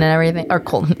Colton and everything. Or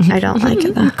Colton. I don't like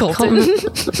it. Colton,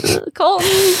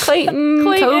 Clayton,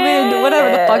 COVID,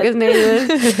 whatever the fuck his name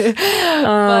is.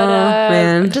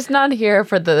 Man, just not here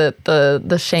for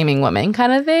the shaming women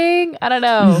kind of thing. I don't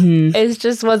know. Mm-hmm. It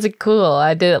just wasn't cool.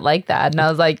 I didn't like that, and I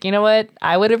was like, you know what?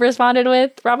 I would have responded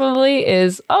with probably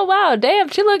is, oh wow, damn,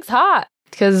 she looks hot.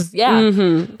 Because,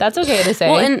 that's okay to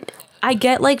say. Well, and I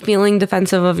get, like, feeling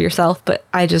defensive of yourself, but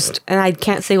I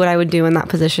can't say what I would do in that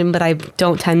position, but I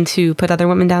don't tend to put other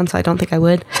women down, so I don't think I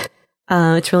would.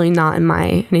 It's really not in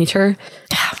my nature.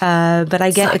 But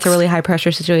I get it's a really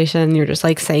high-pressure situation. You're just,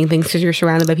 like, saying things because you're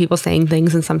surrounded by people saying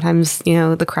things, and sometimes, you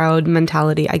know, the crowd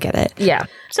mentality, I get it. Yeah.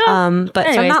 So,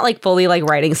 but so I'm not, like, fully, like,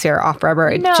 writing Sierra off forever.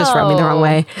 It just rubbed me the wrong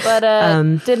way. But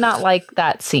did not like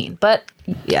that scene. But,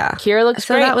 yeah. Kira looks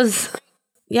great. So that was...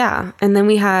 Yeah. And then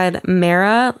we had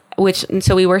Mara,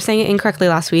 so we were saying it incorrectly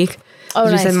last week. Oh,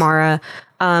 nice. You said Mara.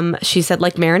 She said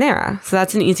like marinara. So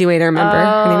that's an easy way to remember.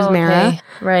 Her name is Mara. Okay.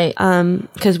 Right.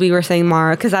 Because we were saying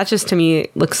Mara, because that just to me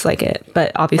looks like it.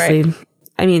 But obviously,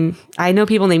 I mean, I know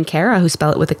people named Kara who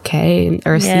spell it with a K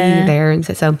or a C there. And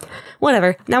so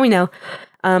whatever. Now we know.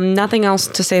 Nothing else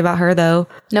to say about her though.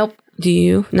 Nope. Do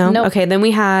you? No? Nope. Okay. Then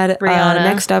we had Rihanna.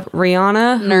 Next up,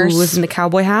 Rihanna, Nurse. who was in the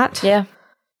cowboy hat. Yeah.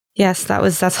 Yes,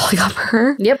 that's all I got for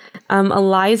her. Yep.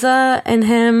 Eliza and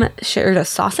him shared a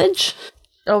sausage.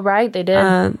 Oh, right. They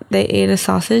did. They ate a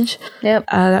sausage. Yep.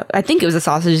 I think it was a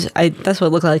sausage. That's what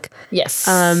it looked like. Yes.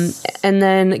 And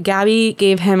then Gabby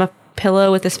gave him a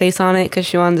pillow with his face on it because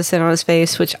she wanted to sit on his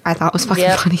face, which I thought was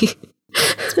fucking funny.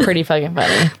 It's pretty fucking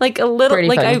funny. Like a little, pretty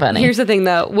like funny. Here's the thing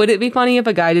though. Would it be funny if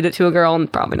a guy did it to a girl?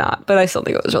 And probably not, but I still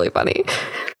think it was really funny.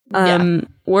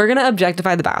 We're going to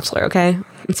objectify The Bachelor, okay?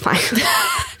 It's fine.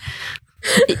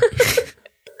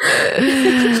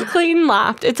 Clayton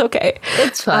laughed. It's okay.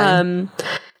 It's fine.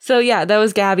 So yeah, that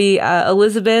was Gabby.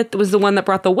 Elizabeth was the one that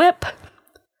brought the whip.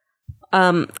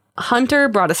 Hunter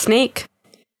brought a snake.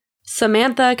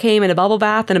 Samantha came in a bubble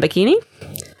bath and a bikini.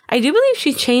 I do believe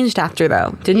she changed after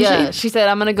though, didn't she? Yeah, she said,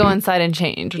 I'm going to go inside and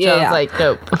change, which I was like,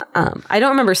 dope. I don't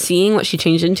remember seeing what she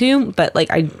changed into, but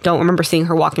like I don't remember seeing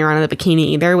her walking around in a bikini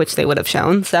either, which they would have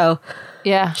shown. So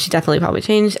yeah, she definitely probably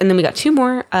changed. And then we got two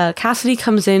more. Cassidy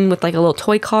comes in with like a little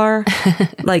toy car,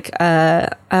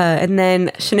 and then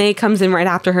Shanae comes in right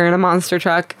after her in a monster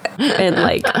truck and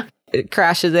like it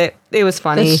crashes it. It was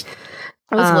funny.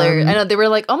 It was hilarious. I know they were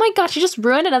like, "Oh my gosh, you just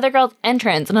ruined another girl's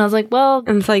entrance," and I was like, "Well,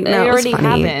 and it's like, no, it already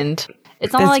happened.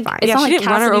 It's not like it's not she like didn't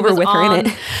run her over with her in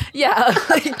it. Yeah,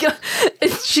 like,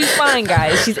 she's fine,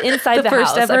 guys. She's inside the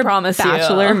first house. Ever I promise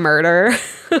Bachelor you. murder.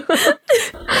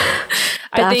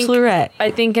 Bachelorette.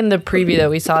 I think in the preview that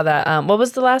we saw that. What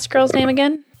was the last girl's name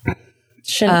again?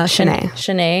 Shanae.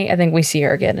 Shanae. I think we see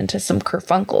her get into some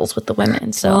kerfunkles with the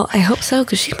women. So well, I hope so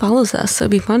because she follows us. So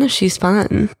it'd be fun if she's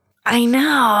fun. I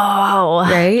know.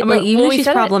 Right? Like, even if she's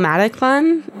problematic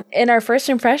fun. In our first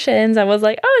impressions, I was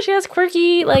like, oh, she has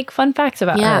quirky, like, fun facts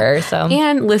about her. So,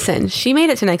 and listen, she made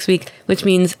it to next week, which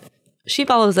means she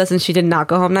follows us and she did not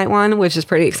go home night one, which is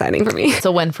pretty exciting for me. It's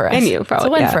a win for us. And you,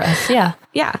 probably. It's a win for us, yeah.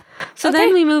 Yeah. So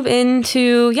then we move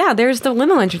into, there's the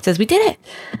limo entrances. We did it.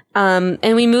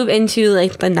 And we move into,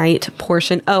 like, the night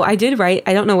portion. Oh, I did write,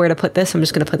 I don't know where to put this. I'm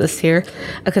just going to put this here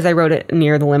because I wrote it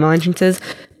near the limo entrances.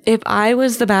 If I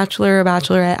was the bachelor or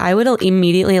bachelorette, I would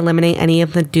immediately eliminate any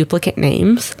of the duplicate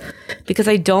names because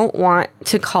I don't want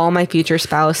to call my future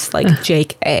spouse, like,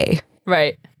 Jake A.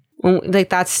 Right. Like,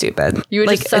 that's stupid. You would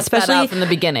like, just suss that out from the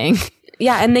beginning.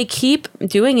 Yeah, and they keep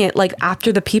doing it, like,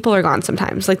 after the people are gone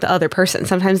sometimes, like the other person.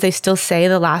 Sometimes they still say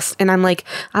the last, and I'm like,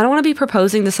 I don't want to be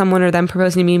proposing to someone or them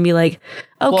proposing to me and be like,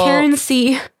 oh, well, Karen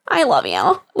C, I love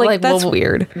you. Like that's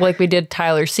weird. Like we did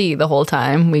Tyler C the whole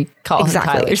time. We call him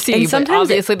Tyler C, and sometimes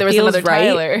but obviously there was another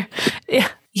Tyler. Yeah.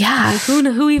 Yeah,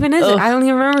 who even is it? I don't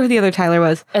even remember who the other Tyler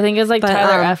was. I think it was like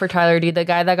Tyler F or Tyler D, the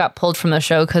guy that got pulled from the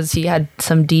show because he had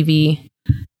some DV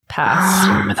past.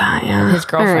 I remember that, yeah. His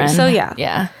girlfriend. Right, so, yeah.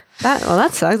 Yeah. That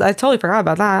sucks. I totally forgot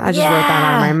about that. I just wrote that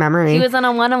out of my memory. He was on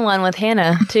a one-on-one with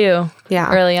Hannah, too.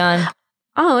 Yeah. Early on.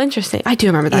 Oh, interesting. I do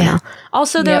remember that now.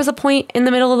 Also, there was a point in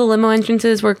the middle of the limo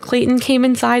entrances where Clayton came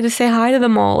inside to say hi to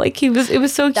them all. Like, it was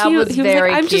so cute. He was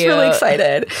like, I'm just really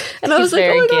excited. And I was like,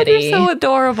 oh my God, you're so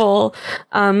adorable.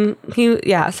 So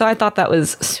I thought that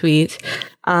was sweet.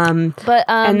 And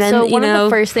then, so one of the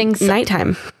first things...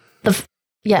 Nighttime.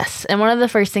 Yes. And one of the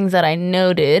first things that I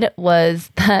noted was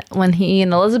that when he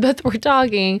and Elizabeth were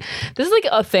talking, this is like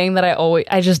a thing that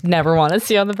I just never want to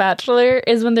see on The Bachelor,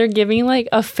 is when they're giving like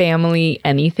a family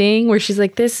anything where she's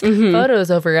like, this photo is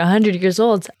over 100 years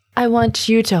old. I want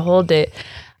you to hold it.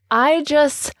 I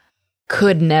just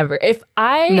could never. If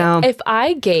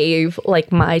I gave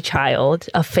like my child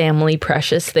a family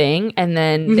precious thing and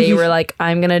then they were like,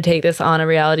 I'm going to take this on a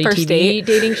reality TV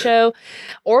dating show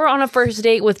or on a first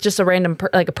date with just a random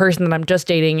like a person that I'm just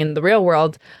dating in the real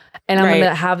world, and I'm going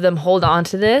to have them hold on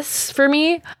to this for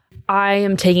me, I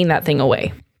am taking that thing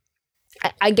away.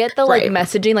 I get the like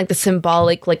messaging, like the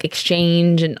symbolic like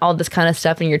exchange and all this kind of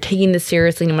stuff, and you're taking this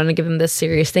seriously and I'm going to give them this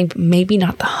serious thing, but maybe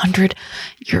not the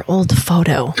 100-year-old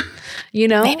photo, you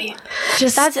know? Maybe.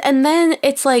 And then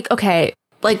it's like, okay,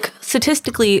 like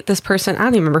statistically, this person, I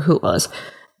don't even remember who it was.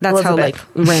 That's Elizabeth.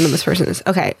 How like random this person is.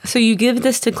 Okay, so you give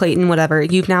this to Clayton, whatever,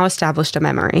 you've now established a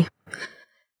memory.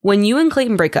 When you and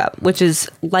Clayton break up, which is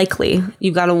likely,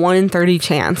 you've got a 1 in 30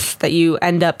 chance that you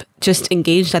end up just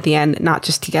engaged at the end, not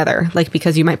just together, like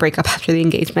because you might break up after the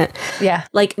engagement. Yeah.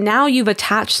 Like now you've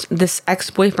attached this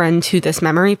ex-boyfriend to this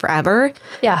memory forever.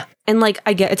 Yeah. And like,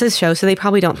 I get it's a show, so they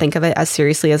probably don't think of it as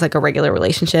seriously as like a regular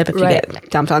relationship if you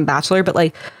get dumped on Bachelor, but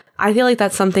like, I feel like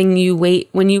that's something you wait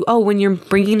when you're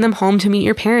bringing them home to meet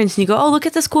your parents and you go, oh, look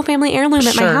at this cool family heirloom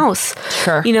at my house.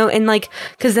 Sure. You know, and like,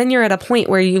 because then you're at a point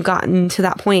where you've gotten to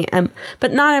that point.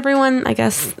 But not everyone, I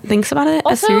guess, thinks about it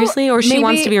as seriously, or she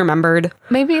wants to be remembered.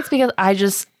 Maybe it's because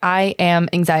I am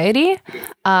anxiety.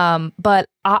 But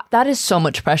that is so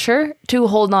much pressure to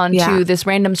hold on to this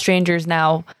random stranger's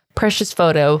now precious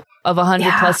photo of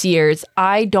 100 plus years.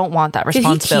 I don't want that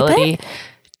responsibility.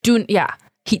 Did he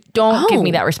keep it? Don't give me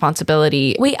that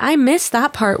responsibility. Wait, I missed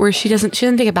that part where she doesn't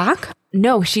take it back?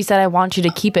 No, she said, I want you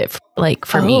to keep it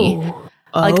for me.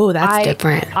 Like, that's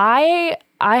different. I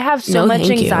have so much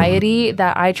anxiety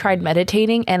that I tried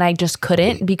meditating and I just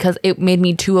couldn't because it made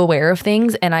me too aware of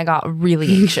things and I got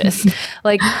really anxious.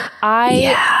 Like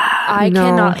I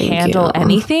cannot handle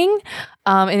anything.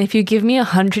 And if you give me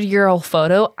 100-year-old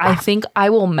photo, I think I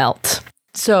will melt.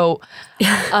 So,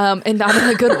 and not in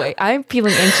a good way. I'm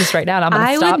feeling anxious right now and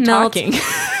I'm going to stop talking.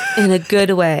 In a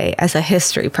good way, as a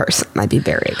history person, I'd be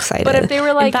very excited. But if they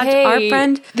were like, in fact, hey, our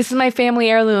friend, this is my family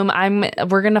heirloom.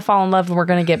 We're going to fall in love and we're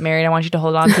going to get married. I want you to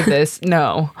hold on to this.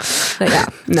 No.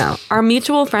 But no. Our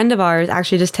mutual friend of ours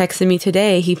actually just texted me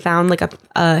today. He found like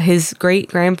his great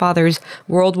grandfather's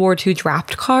World War II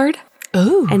draft card.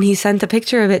 Ooh. And he sent a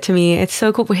picture of it to me. It's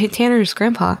so cool. Tanner's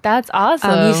grandpa. That's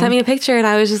awesome. He sent me a picture and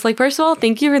I was just like, first of all,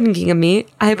 thank you for thinking of me.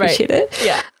 I appreciate it.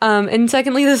 Yeah. And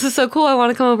secondly, this is so cool. I want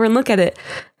to come over and look at it.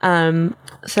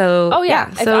 So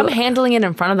if I'm handling it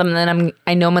in front of them, then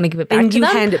I know I'm going to give it back to them. And you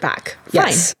hand it back.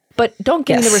 Yes. Fine. But don't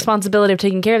give me the responsibility of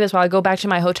taking care of this while I go back to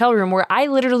my hotel room where I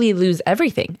literally lose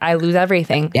everything. I lose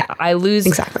everything. Yeah.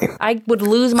 Exactly. I would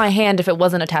lose my hand if it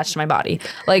wasn't attached to my body.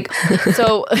 Like,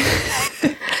 so...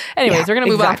 Anyways, we're going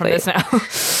to move on from this now.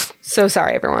 So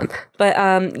sorry, everyone. But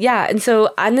and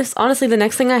so honestly, the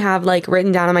next thing I have like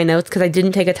written down in my notes, because I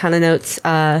didn't take a ton of notes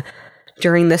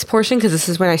during this portion, because this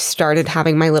is when I started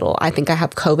having my little, I think I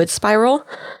have COVID spiral,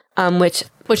 which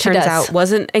turns out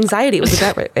wasn't anxiety.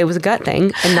 It was a gut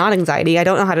thing and not anxiety. I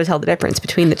don't know how to tell the difference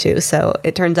between the two. So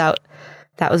it turns out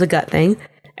that was a gut thing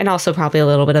and also probably a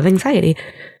little bit of anxiety.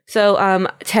 So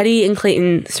Teddy and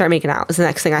Clayton start making out is the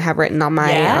next thing I have written on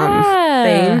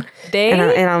my thing.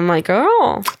 And I'm like,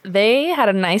 oh. They had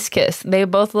a nice kiss. They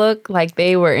both look like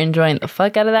they were enjoying the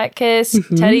fuck out of that kiss.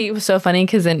 Mm-hmm. Teddy was so funny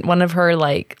because in one of her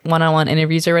like one-on-one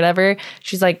interviews or whatever,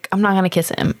 she's like, I'm not going to kiss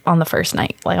him on the first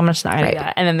night. Like, I'm just not going to do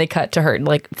that. And then they cut to her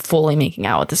like fully making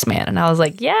out with this man. And I was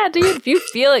like, yeah, dude, if you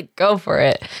feel it, go for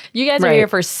it. You guys are here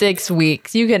for 6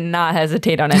 weeks. You cannot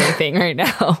hesitate on anything right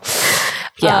now.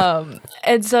 Yeah.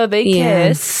 And so they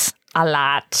kiss a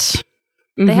lot.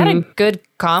 Mm-hmm. They had a good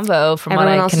convo from what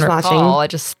I can recall.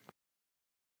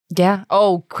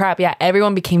 Oh crap. Yeah.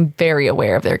 Everyone became very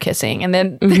aware of their kissing. And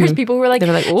then there's people who were like,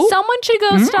 someone should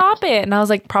go stop it. And I was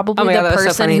like, probably the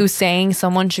person who's saying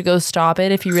someone should go stop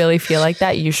it. If you really feel like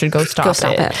that, you should go stop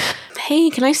it. Hey,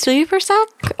 can I steal you for a sec?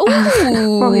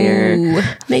 While you're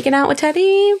making out with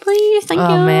Teddy, please. Thank you.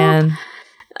 Oh man.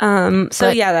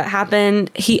 That happened.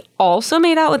 He also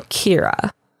made out with Kira.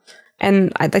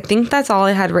 And I think that's all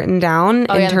I had written down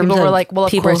in terms people of were like, well,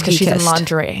 of course, because she's in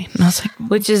lingerie. And I was like,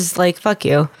 which is like, fuck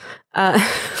you.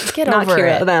 Get not over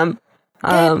Kira, it. Them.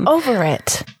 Get over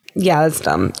it. Yeah, that's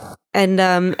dumb. And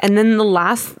then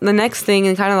the next thing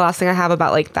and kind of the last thing I have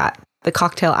about like that, the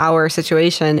cocktail hour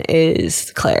situation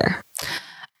is Claire.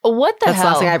 What the hell? That's the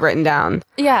last thing I've written down.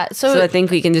 Yeah. So I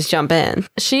think we can just jump in.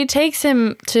 She takes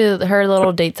him to her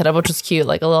little date setup, which was cute,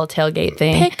 like a little tailgate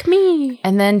thing. Pick me.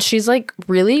 And then she's like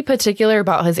really particular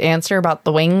about his answer about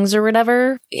the wings or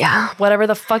whatever. Yeah. Whatever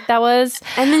the fuck that was.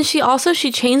 And then she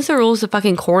changed the rules to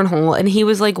fucking cornhole. And he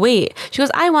was like, wait. She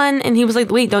goes, I won. And he was like,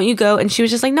 wait, don't you go? And she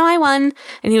was just like, no, I won.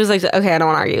 And he was like, okay, I don't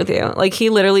want to argue with you. Like he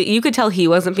literally, you could tell he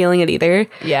wasn't feeling it either.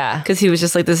 Yeah. Because he was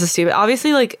just like, this is stupid.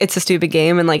 Obviously, like it's a stupid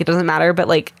game and like it doesn't matter. But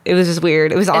like it was just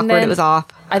weird. It was awkward. It was off.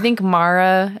 I think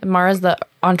Mara's the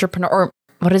entrepreneur, or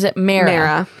what is it?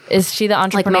 Mara. Is she the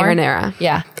entrepreneur? Like marinara.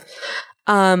 Yeah.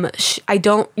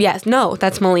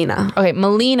 That's Melina. Okay,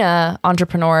 Melina,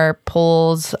 entrepreneur,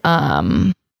 pulls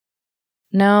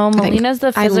no, Melina's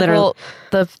the physical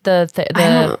she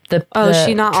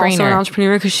not trainer. Also an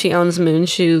entrepreneur because she owns Moon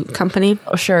Shoe Company?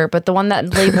 Oh, sure, but the one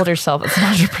that labeled herself as an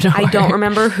entrepreneur. I don't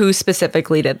remember who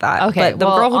specifically did that. Okay, but the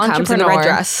girl who comes in the red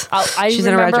dress. She's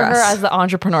in a red dress. Her as the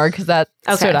entrepreneur because that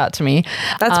stood out to me.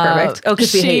 That's perfect. Oh,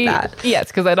 because we hate that. Yes,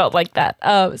 because I don't like that.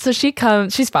 So she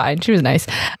comes. She's fine. She was nice.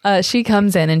 She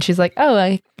comes in and she's like,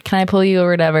 "Oh, can I pull you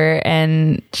or whatever?"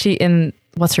 And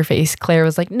what's her face? Claire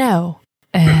was like, "No."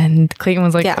 And Clayton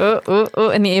was like,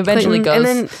 and he eventually goes. And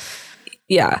then,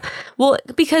 yeah. Well,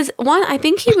 because one, I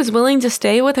think he was willing to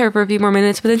stay with her for a few more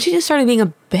minutes, but then she just started being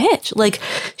a bitch. Like,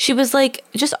 she was like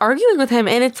just arguing with him.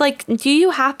 And it's like, do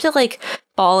you have to like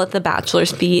fall at the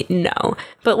bachelor's feet? No.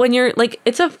 But when you're like,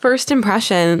 it's a first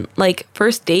impression, like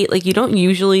first date, like you don't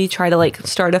usually try to like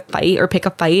start a fight or pick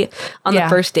a fight on the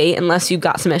first date unless you've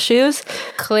got some issues.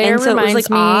 Claire and so reminds it was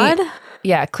like me, odd.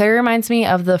 Yeah, Claire reminds me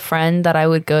of the friend that I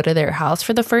would go to their house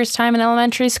for the first time in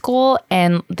elementary school,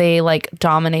 and they like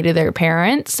dominated their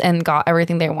parents and got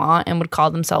everything they want and would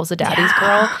call themselves a daddy's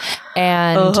girl.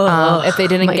 And if they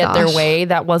didn't get their way,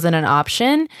 that wasn't an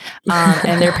option.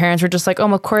 And their parents were just like,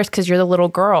 "Oh, of course, because you're the little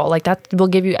girl. Like that will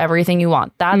give you everything you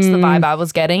want." That's the vibe I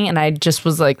was getting, and I just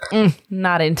was like,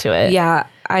 not into it. Yeah,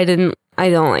 I don't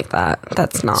like that.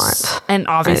 That's not. And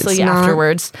obviously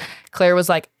afterwards, Claire was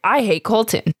like, I hate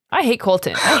Colton. I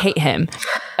hate him.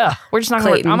 Ugh, we're just not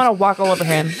going to I'm going to walk all over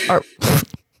him. Or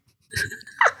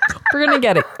we're going to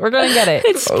get it.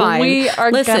 It's fine. We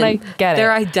are going to get it.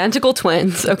 They're identical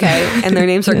twins, okay? And their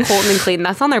names are Colton and Clayton.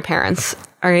 That's on their parents.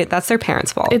 All right? That's their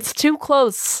parents' fault. It's too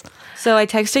close. So I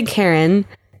texted Karen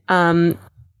and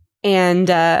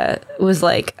was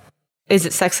like, is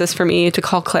it sexist for me to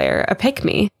call Claire a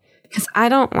pick-me? Because I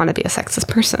don't want to be a sexist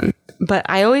person. But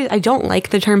I don't like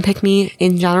the term pick me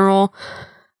in general.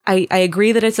 I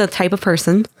agree that it's a type of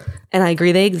person and I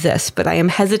agree they exist, but I am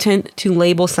hesitant to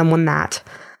label someone that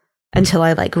until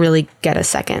I like really get a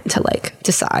second to like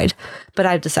decide. But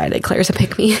I've decided Claire's a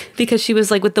pick me because she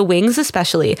was like with the wings,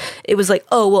 especially. It was like,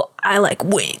 oh, well, I like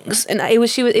wings. And it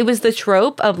was the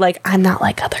trope of like, I'm not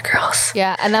like other girls.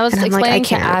 Yeah. And that was explaining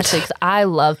to Ashley because I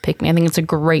love pick me. I think it's a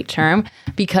great term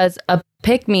because a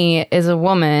pick me is a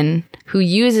woman who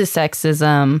uses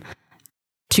sexism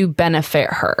to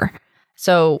benefit her.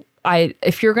 So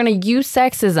if you're going to use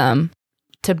sexism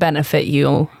to benefit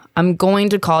you, I'm going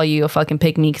to call you a fucking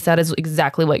pick me because that is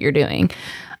exactly what you're doing.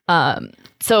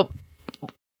 So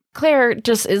Claire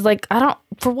just is like,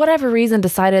 for whatever reason,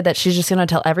 decided that she's just going to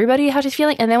tell everybody how she's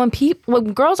feeling. And then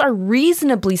when girls are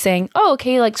reasonably saying, oh,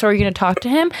 okay, like, so are you going to talk to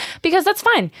him? Because that's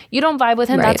fine. You don't vibe with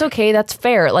him. Right. That's okay. That's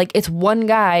fair. Like, it's one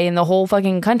guy in the whole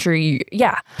fucking country.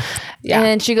 Yeah.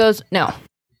 And she goes, no,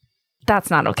 that's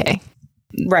not okay.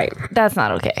 Right. That's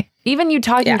not okay. Even you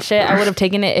talking shit, I would have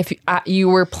taken it if you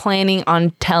were planning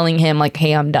on telling him, like,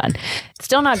 hey, I'm done.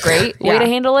 Still not great way to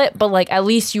handle it, but, like, at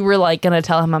least you were, like, going to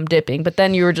tell him I'm dipping. But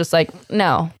then you were just like,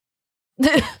 no.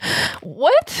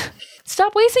 What?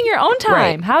 Stop wasting your own time.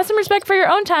 Right. Have some respect for your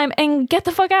own time and get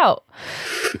the fuck out.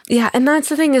 Yeah, and that's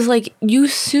the thing is, like, you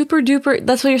super duper,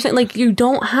 that's what you're saying, like, you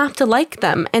don't have to like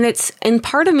them. And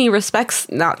part of me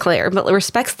respects, not Claire, but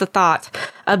respects the thought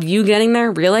of you getting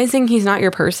there, realizing he's not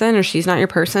your person or she's not your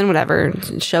person, whatever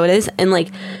show it is, and, like,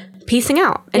 piecing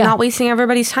out and not wasting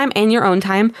everybody's time and your own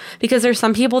time. Because there's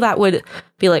some people that would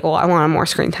be like, well, I want more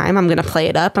screen time. I'm going to play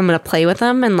it up. I'm going to play with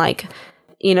them. And, like,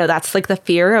 you know, that's like the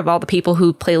fear of all the people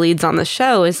who play leads on the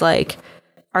show is like,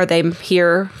 are they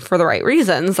here for the right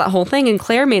reasons? That whole thing. And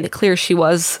Claire made it clear she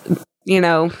was, you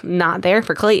know, not there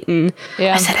for Clayton.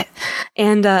 Yeah. I said it.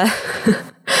 And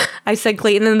I said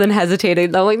Clayton and then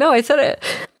hesitated. I'm like, no, I said it.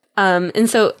 And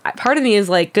so part of me is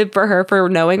like, good for her for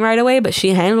knowing right away, but she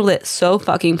handled it so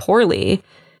fucking poorly.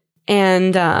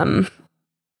 And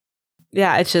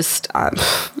yeah, it's just,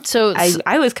 so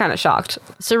I was kind of shocked.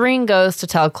 Serene goes to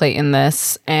tell Clayton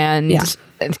this, and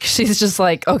she's just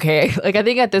like, okay. Like, I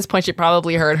think at this point she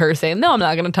probably heard her saying, no, I'm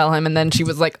not going to tell him. And then she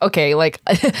was like, okay, like,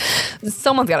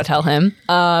 someone's got to tell him.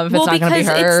 If it's not going to be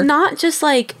her. It's not just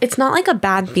like, it's not like a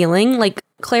bad feeling. Like,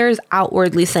 Claire's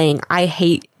outwardly saying, I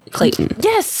hate Clayton.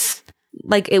 Yes.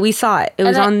 Like, we saw it. It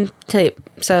was on tape.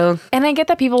 So, and I get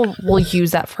that people will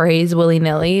use that phrase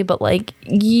willy-nilly, but like,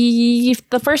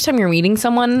 the first time you're meeting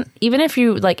someone, even if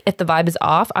you like, if the vibe is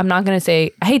off, I'm not going to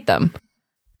say I hate them,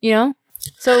 you know?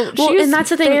 So she was, and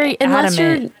that's the thing, very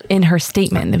adamant in her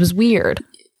statement. It was weird.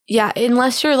 Yeah,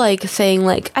 unless you're like saying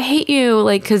like, I hate you,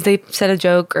 like, because they said a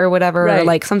joke or whatever, or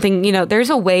like something, you know, there's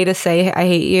a way to say I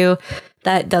hate you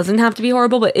that doesn't have to be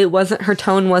horrible, but it wasn't, her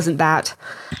tone wasn't that.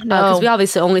 No. Because we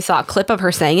obviously only saw a clip of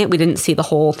her saying it. We didn't see the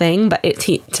whole thing, but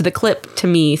to the clip, to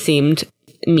me, seemed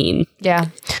mean. Yeah.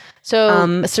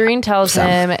 So Serene tells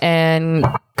him, and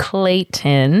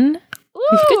Clayton...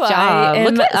 Good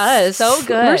job. Look at us. So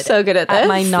good. We're so good at this. At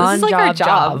my non-job like our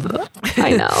job.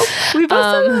 I know. We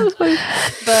both said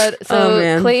that. But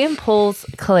so Clayton pulls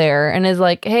Claire and is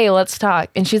like, hey, let's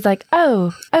talk. And she's like,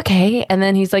 oh, okay. And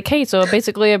then he's like, hey, so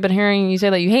basically I've been hearing you say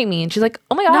that you hate me. And she's like,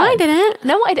 oh my God. No, I didn't.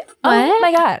 No, I didn't. Oh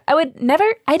my God. I would never,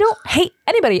 I don't hate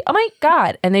anybody. Oh my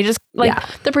God. And they just like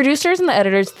the producers and the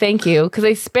editors, thank you. Because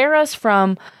they spare us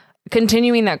from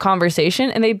continuing that conversation,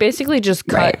 and they basically just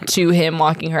cut to him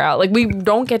walking her out. Like, we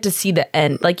don't get to see the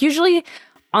end. Like, usually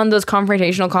on those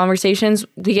confrontational conversations,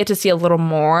 we get to see a little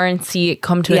more and see it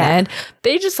come to an end.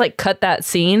 They just like cut that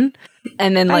scene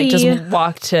and then like just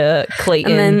walk to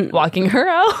Clayton and then, walking her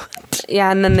out.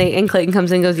 Yeah, and then Clayton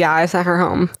comes in and goes, yeah, I sent her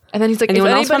home. And then he's like,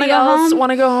 anyone if anybody else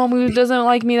want to go home who doesn't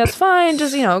like me, that's fine.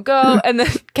 Just, you know, go. And then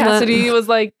Cassidy was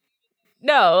like,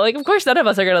 no, like, of course none of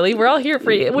us are going to leave. We're all here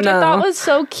for you. Which I thought was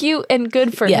so cute and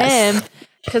good for him.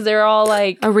 Because they're all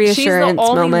like, a reassurance she's the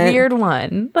only moment. Weird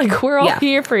one. Like, we're all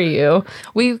here for you.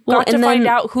 We got to find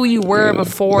out who you were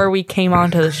before we came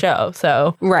onto the show.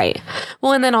 So right.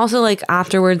 Well, and then also like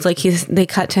afterwards, like they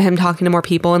cut to him talking to more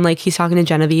people, and like he's talking to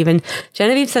Genevieve, and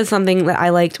Genevieve said something that I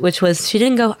liked, which was, she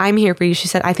didn't go, I'm here for you. She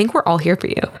said, I think we're all here for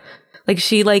you. Like,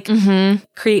 she like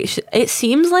creates, it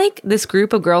seems like this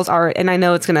group of girls are, and I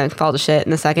know it's gonna fall to shit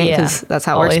in a second because that's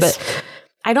how it works, but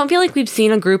I don't feel like we've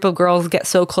seen a group of girls get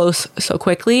so close so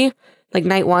quickly. Like,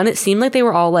 night one, it seemed like they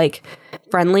were all like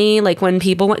friendly. Like, when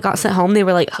people got sent home, they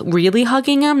were like really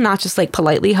hugging them, not just like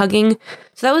politely hugging.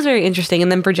 So that was very interesting.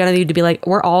 And then for Genevieve to be like,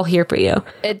 we're all here for you.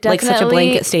 It definitely like such a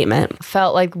blanket statement.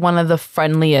 Felt like one of the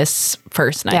friendliest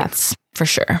first nights for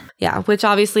sure. Yeah, which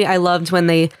obviously I loved when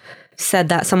they said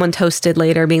that. Someone toasted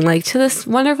later being like, to this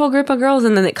wonderful group of girls,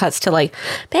 and then it cuts to like,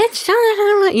 bitch,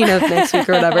 you know, next week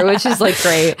or whatever, which is like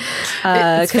great,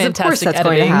 because of course that's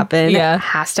going to happen. It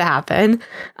has to happen.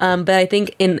 But I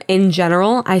think in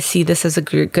general, I see this as a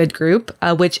good group,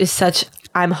 which is such,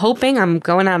 I'm hoping, I'm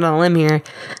going out on a limb here,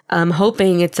 I'm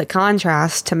hoping it's a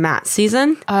contrast to Matt's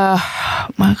season. Oh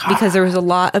my God. Because there was a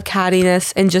lot of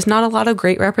cattiness and just not a lot of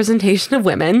great representation of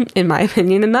women, in my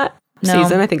opinion, in that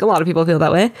season. I think a lot of people feel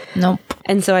that way. Nope.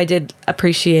 And so I did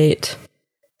appreciate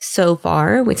so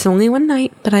far. It's only one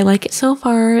night, but I like it so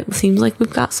far. It seems like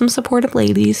we've got some supportive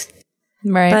ladies.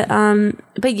 Right.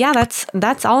 But yeah,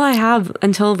 that's all I have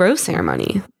until rose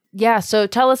ceremony. Yeah, so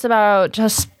tell us about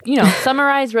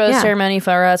summarize rose ceremony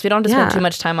for us. We don't have to spend too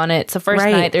much time on it. It's the first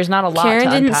night. There's not a lot Karen to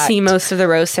didn't unpack. see most of the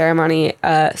rose ceremony,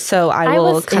 so I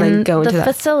will kind of go into the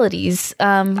facilities.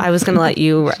 I was going to let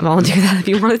you volunteer that if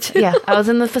you wanted to. Yeah, I was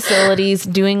in the facilities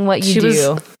doing what you do.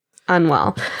 Was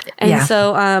unwell. And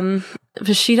so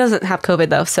she doesn't have COVID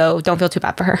though, so don't feel too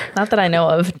bad for her. Not that I know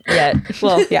of yet.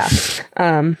 Well, yeah.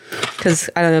 Because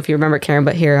I don't know if you remember, Karen,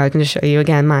 but here I can just show you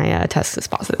again. My test is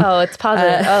positive. Oh, it's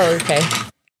positive. Okay.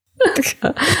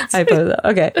 I put it.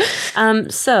 Okay.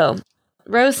 So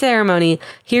rose ceremony.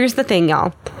 Here's the thing,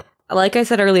 y'all. Like I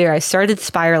said earlier, I started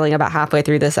spiraling about halfway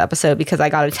through this episode because I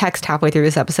got a text halfway through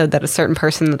this episode that a certain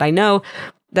person that I know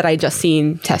that I just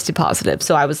seen tested positive.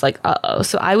 So I was like, uh-oh.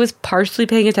 So I was partially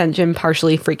paying attention,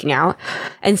 partially freaking out.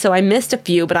 And so I missed a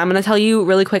few, but I'm going to tell you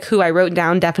really quick who I wrote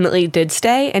down definitely did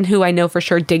stay and who I know for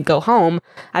sure did go home.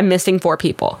 I'm missing 4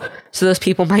 people. So those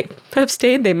people might have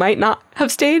stayed. They might not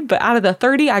have stayed. But out of the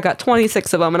 30, I got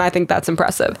 26 of them. And I think that's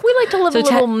impressive. We like to live a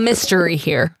little mystery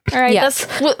here. All right. Yes.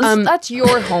 That's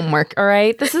your homework. All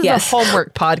right. This is a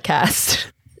homework podcast.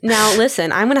 Now,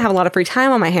 listen, I'm going to have a lot of free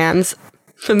time on my hands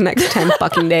for the next 10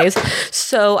 fucking days.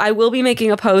 So I will be making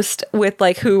a post with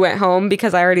like who went home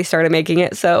because I already started making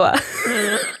it. So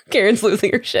Karen's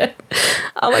losing her shit.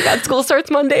 Oh my God, school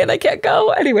starts Monday and I can't go.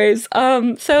 Anyways,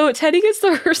 so Teddy gets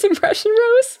the first impression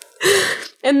rose.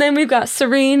 And then we've got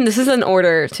Serene. This is an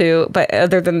order too, but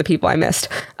other than the people I missed.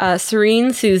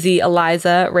 Serene, Susie,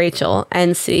 Eliza, Rachel,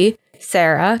 NC,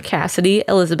 Sarah, Cassidy,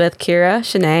 Elizabeth, Kira,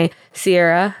 Shanae,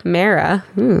 Sierra, Mara,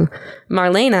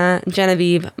 Marlena,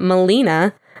 Genevieve,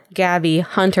 Melina, Gabby,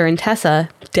 Hunter, and Tessa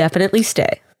definitely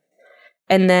stay.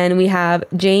 And then we have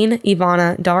Jane,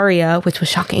 Ivana, Daria, which was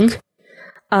shocking.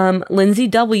 Lindsay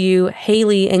W,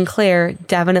 Haley, and Claire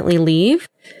definitely leave.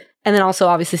 And then also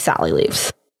obviously Sally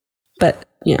leaves. But,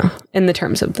 in the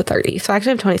terms of the 30. So I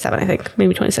actually have 27, I think.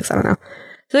 Maybe 26, I don't know.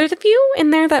 So there's a few in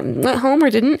there that went home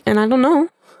or didn't, and I don't know.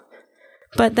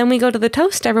 But then we go to the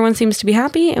toast. Everyone seems to be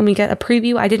happy, and we get a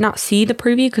preview. I did not see the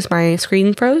preview because my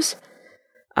screen froze.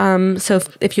 So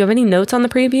if you have any notes on the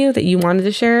preview that you wanted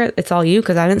to share, it's all you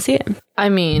because I didn't see it. I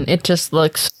mean, it just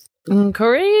looks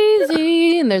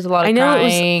crazy, and there's a lot of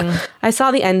crying. I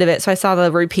saw the end of it, so I saw the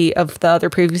repeat of the other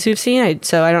previews we've seen.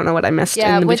 So I don't know what I missed.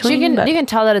 Yeah, in which between, you can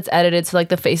tell that it's edited. So like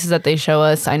the faces that they show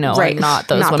us, I know, right, are not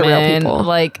those not women. the real people.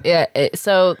 Like,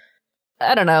 so.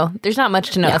 I don't know. There's not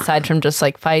much to know aside from just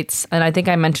like fights. And I think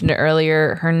I mentioned it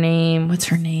earlier. Her name, what's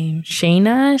her name?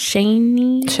 Shanae?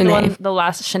 The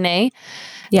last Shanae.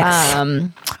 Yes.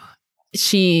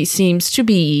 She seems to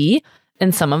be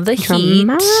in some of the heat.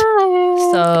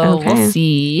 So we'll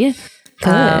see.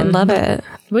 Good. Love it.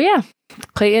 Well, yeah.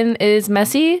 Clayton is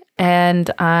messy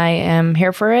and I am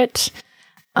here for it.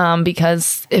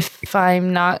 Because if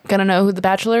I'm not going to know who the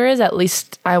Bachelor is, at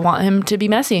least I want him to be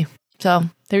messy. So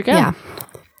there you go. Yeah.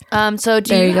 So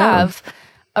do you have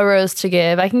a rose to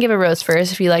give? I can give a rose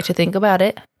first if you like to think about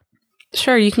it.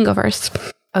 Sure, you can go first.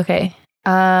 Okay.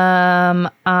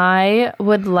 I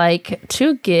would like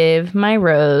to give my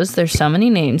rose. There's so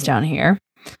many names down here.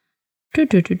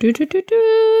 There's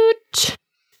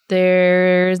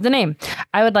the name.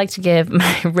 I would like to give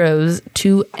my rose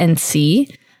to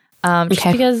NC.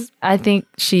 Just because I think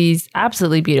she's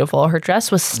absolutely beautiful. Her dress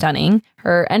was stunning.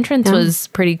 Her entrance was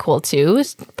pretty cool too,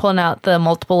 pulling out the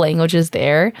multiple languages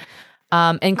there.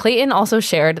 And Clayton also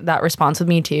shared that response with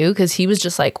me too, because he was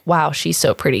just like, wow, she's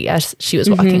so pretty as she was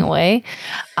walking away.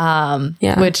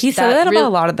 Which he said that about a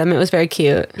lot of them. It was very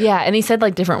cute. Yeah, and he said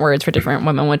like different words for different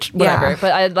women, which whatever.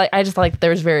 Yeah. But I just like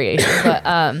there's variation. But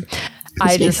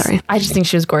I just think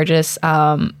she was gorgeous.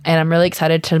 And I'm really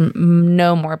excited to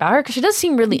know more about her because she does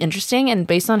seem really interesting. And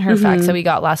based on her facts that we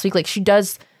got last week, like she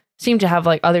does seem to have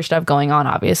like other stuff going on.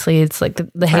 Obviously, it's like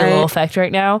the halo effect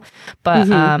right now.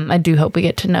 But I do hope we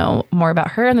get to know more about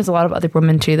her. And there's a lot of other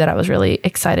women too that I was really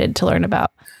excited to learn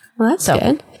about. Well, that's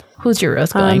good. Who's your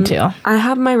rose going to? I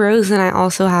have my rose and I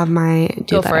also have my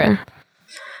Go for it.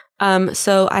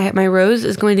 So my rose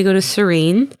is going to go to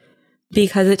Serene.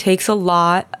 Because it takes a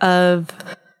lot of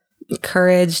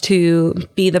courage to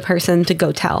be the person to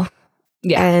go tell.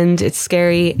 Yeah. And it's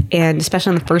scary. And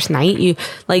especially on the first night,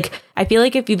 I feel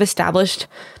like if you've established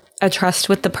a trust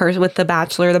with the person, with the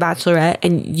bachelor or the bachelorette,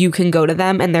 and you can go to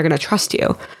them and they're going to trust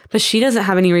you. But she doesn't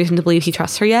have any reason to believe he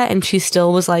trusts her yet. And she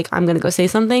still was like, I'm going to go say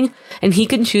something. And he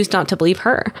can choose not to believe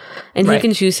her. And he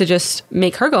can choose to just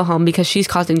make her go home because she's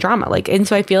causing drama. And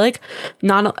so I feel like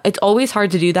it's always hard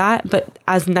to do that. But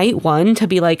as night one, to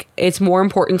be like, it's more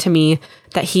important to me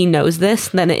that he knows this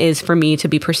than it is for me to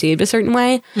be perceived a certain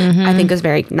way, I think is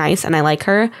very nice. And I like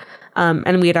her.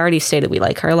 And we had already stated we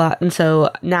like her a lot. And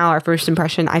so now our first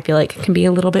impression, I feel like, can be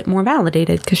a little bit more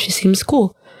validated because she seems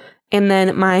cool. And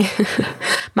then my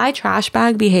my trash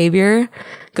bag behavior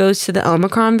goes to the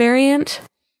Omicron variant.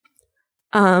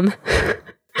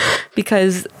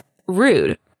 Because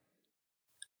rude.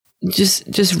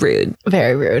 Just rude.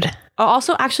 Very rude.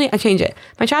 Also, actually, I change it.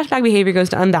 My trash bag behavior goes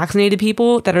to unvaccinated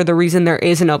people that are the reason there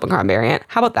is an Omicron variant.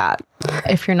 How about that?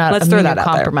 If you're not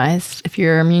immunocompromised, if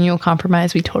you're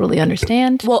immunocompromised, we totally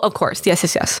understand. Well, of course.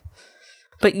 Yes.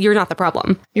 But you're not the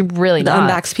problem. You're really not.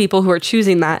 The unvaxxed people who are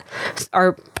choosing that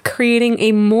are creating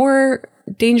a more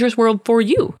dangerous world for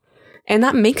you. And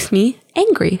that makes me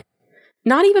angry.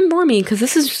 Not even for me, because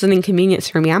this is just an inconvenience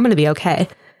for me. I'm going to be okay.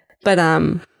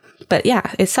 But yeah,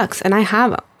 it sucks. And I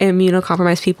have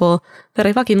immunocompromised people that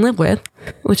I fucking live with,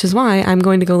 which is why I'm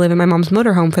going to go live in my mom's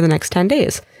motorhome for the next 10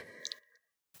 days.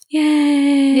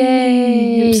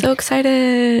 Yay! I'm so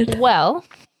excited. Well,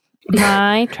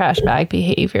 my trash bag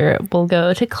behavior will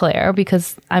go to Claire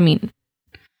because, I mean,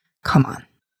 come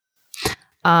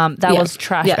on. That was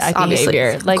trash bag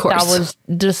behavior. Like, that was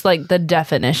just like the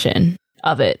definition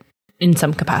of it in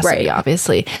some capacity,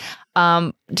 obviously.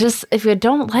 Just if you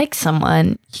don't like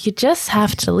someone, you just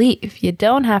have to leave. You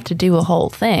don't have to do a whole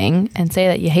thing and say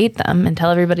that you hate them and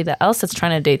tell everybody that else that's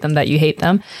trying to date them that you hate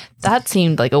them. That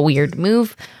seemed like a weird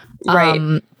move.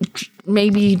 Right.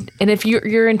 Maybe, and if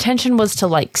your intention was to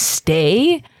like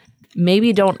stay,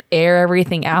 maybe don't air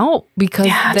everything out because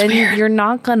then you're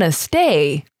not gonna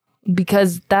stay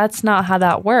because that's not how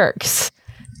that works.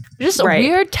 Just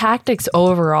weird tactics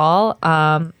overall.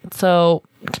 So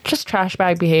just trash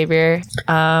bag behavior.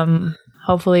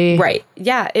 Hopefully. Right.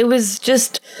 Yeah. It was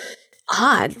just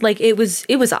odd. Like it was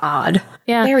odd.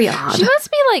 Yeah. Very odd. She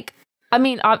must be like, I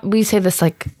mean, we say this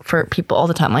like for people all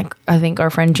the time. Like I think our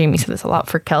friend Jamie said this a lot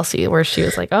for Kelsey, where she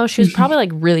was like, oh, she was probably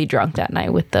like really drunk that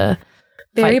night with the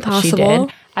very fight possible. That she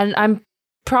did. And I'm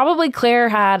probably Claire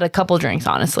had a couple drinks,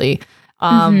 honestly.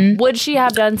 Would she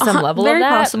have done some level of that?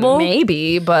 Possible.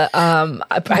 Maybe, but I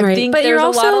think there's a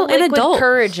lot of liquid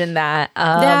courage in that.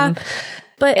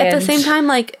 But at the same time,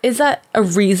 like, is that a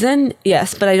reason?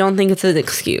 Yes, but I don't think it's an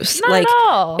excuse. Not at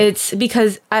all. It's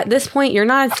because at this point, you're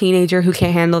not a teenager who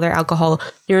can't handle their alcohol.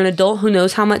 You're an adult who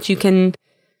knows how much you can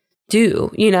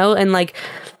do, you know? And like,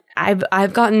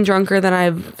 I've gotten drunker than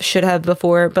I should have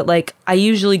before, but like, I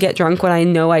usually get drunk when I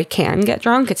know I can get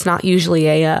drunk. It's not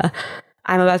usually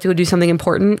I'm about to go do something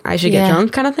important, I should get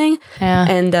drunk kind of thing. Yeah.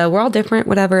 And we're all different,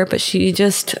 whatever. But she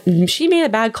made a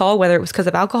bad call, whether it was because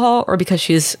of alcohol or because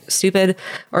she's stupid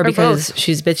or because both.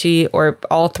 She's bitchy or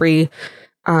all three.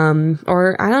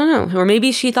 Or I don't know. Or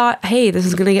maybe she thought, hey, this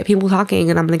is going to get people talking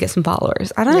and I'm going to get some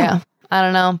followers. I don't know. Yeah. I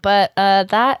don't know, but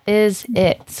that is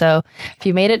it. So if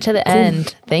you made it to the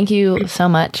end, thank you so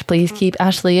much. Please keep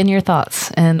Ashley in your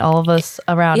thoughts and all of us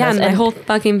around us. Yeah, and my whole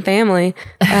fucking family.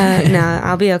 Nah,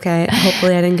 I'll be okay.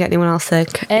 Hopefully I didn't get anyone else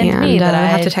sick. And me, that I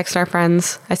have to text our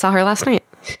friends. I saw her last night.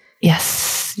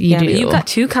 Yes, you do. But you've got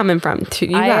two coming from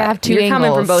two. I have two You're angles.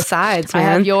 Coming from both sides, man.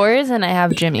 I have yours and I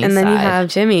have Jimmy's and then side. You have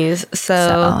Jimmy's.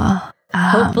 So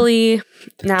hopefully...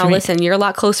 Now, Jimmy. Listen, you're a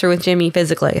lot closer with Jimmy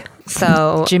physically.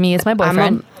 So Jimmy is my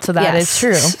boyfriend. So that is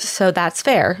true. So that's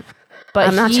fair. But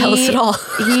I'm not jealous at all.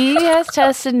 He has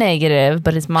tested negative,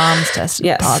 but his mom's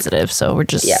tested positive. So we're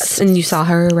just... Yes. And you saw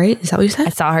her, right? Is that what you said? I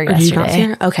saw her yesterday. Did you not see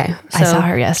her? Okay. So, I saw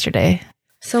her yesterday.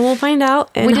 So we'll find out.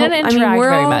 And we didn't interact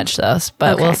very much, though.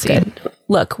 But we'll see. Good.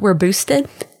 Look, we're boosted.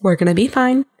 We're going to be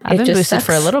fine. I've been boosted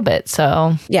for a little bit,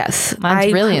 so... Yes.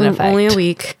 Mine's really in effect. Only a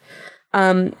week.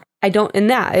 I don't, and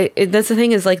that's the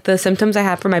thing is like the symptoms I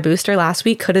had for my booster last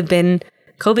week could have been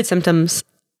COVID symptoms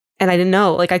and I didn't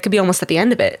know, like I could be almost at the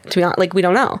end of it, to be honest, like we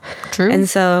don't know. True. And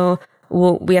so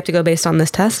we have to go based on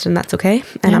this test and that's okay.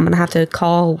 And I'm going to have to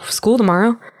call school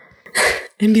tomorrow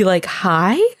and be like,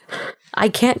 hi, I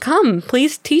can't come.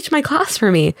 Please teach my class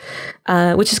for me.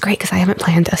 Which is great because I haven't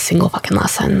planned a single fucking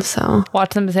lesson. So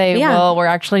watch them say, well, we're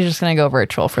actually just going to go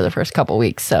virtual for the first couple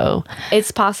weeks. So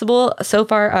it's possible so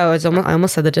far. I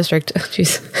almost said the district.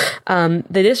 Jeez.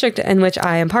 The district in which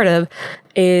I am part of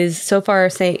is so far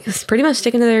pretty much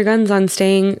sticking to their guns on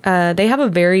staying. They've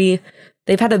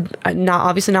had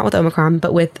obviously not with Omicron,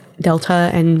 but with Delta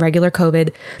and regular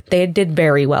COVID, they did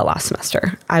very well last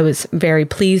semester. I was very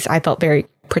pleased. I felt very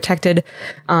protected.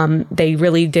 They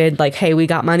really did like, hey, we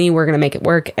got money, we're going to make it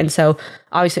work. And so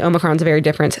obviously Omicron's a very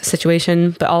different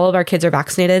situation, but all of our kids are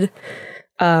vaccinated.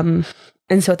 And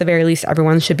so at the very least,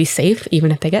 everyone should be safe,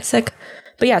 even if they get sick.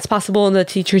 But yeah, it's possible the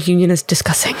teachers union is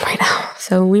discussing right now.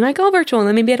 So we might go virtual and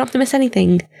then maybe I don't have to miss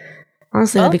anything.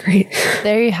 Honestly, that'd be great.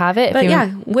 There you have it. But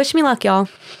yeah, wish me luck, y'all.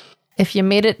 If you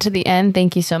made it to the end,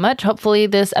 thank you so much. Hopefully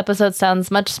this episode sounds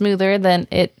much smoother than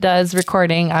it does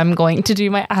recording. I'm going to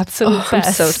do my absolute best.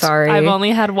 I'm so sorry. I've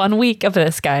only had 1 week of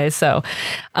this, guys. So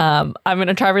I'm going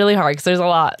to try really hard because there's a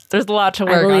lot to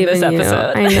work on this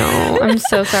episode. I know. I'm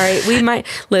so sorry. We might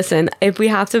listen. If we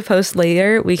have to post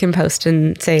later, we can post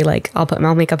and say like,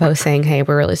 I'll make a post saying, hey,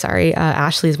 we're really sorry.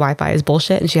 Ashley's Wi-Fi is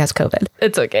bullshit and she has COVID.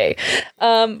 It's okay.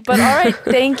 But all right.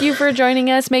 Thank you for joining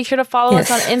us. Make sure to follow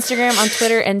us on Instagram, on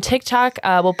Twitter, and TikTok.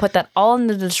 We'll put that all in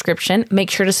the description.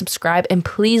 Make sure to subscribe and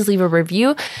please leave a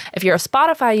review. If you're a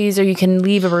Spotify user, you can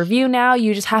leave a review now.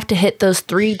 You just have to hit those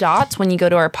 3 dots when you go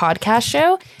to our podcast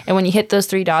show. And when you hit those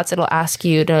 3 dots, it'll ask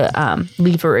you to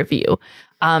leave a review.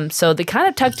 So they kind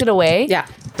of tucked it away,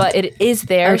 but it is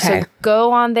there. Okay. So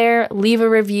go on there, leave a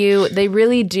review. They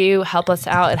really do help us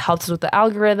out. It helps us with the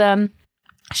algorithm.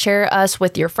 Share us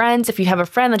with your friends. If you have a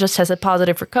friend that just tested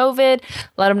positive for COVID,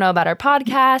 let them know about our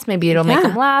podcast. Maybe it'll make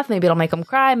them laugh. Maybe it'll make them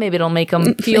cry. Maybe it'll make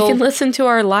them feel... They can listen to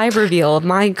our live reveal of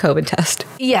my COVID test.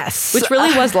 Yes. Which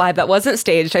really was live. That wasn't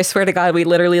staged. I swear to God, we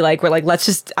literally we're like, let's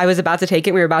just... I was about to take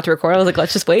it. We were about to record. I was like,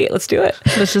 let's just wait. Let's do it.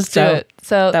 Let's just do it.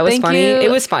 So that was funny.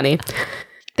 It was funny.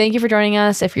 Thank you for joining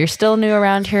us. If you're still new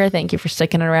around here, thank you for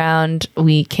sticking around.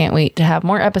 We can't wait to have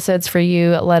more episodes for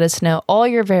you. Let us know all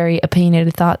your very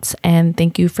opinionated thoughts, and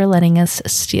thank you for letting us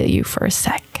steal you for a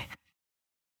sec.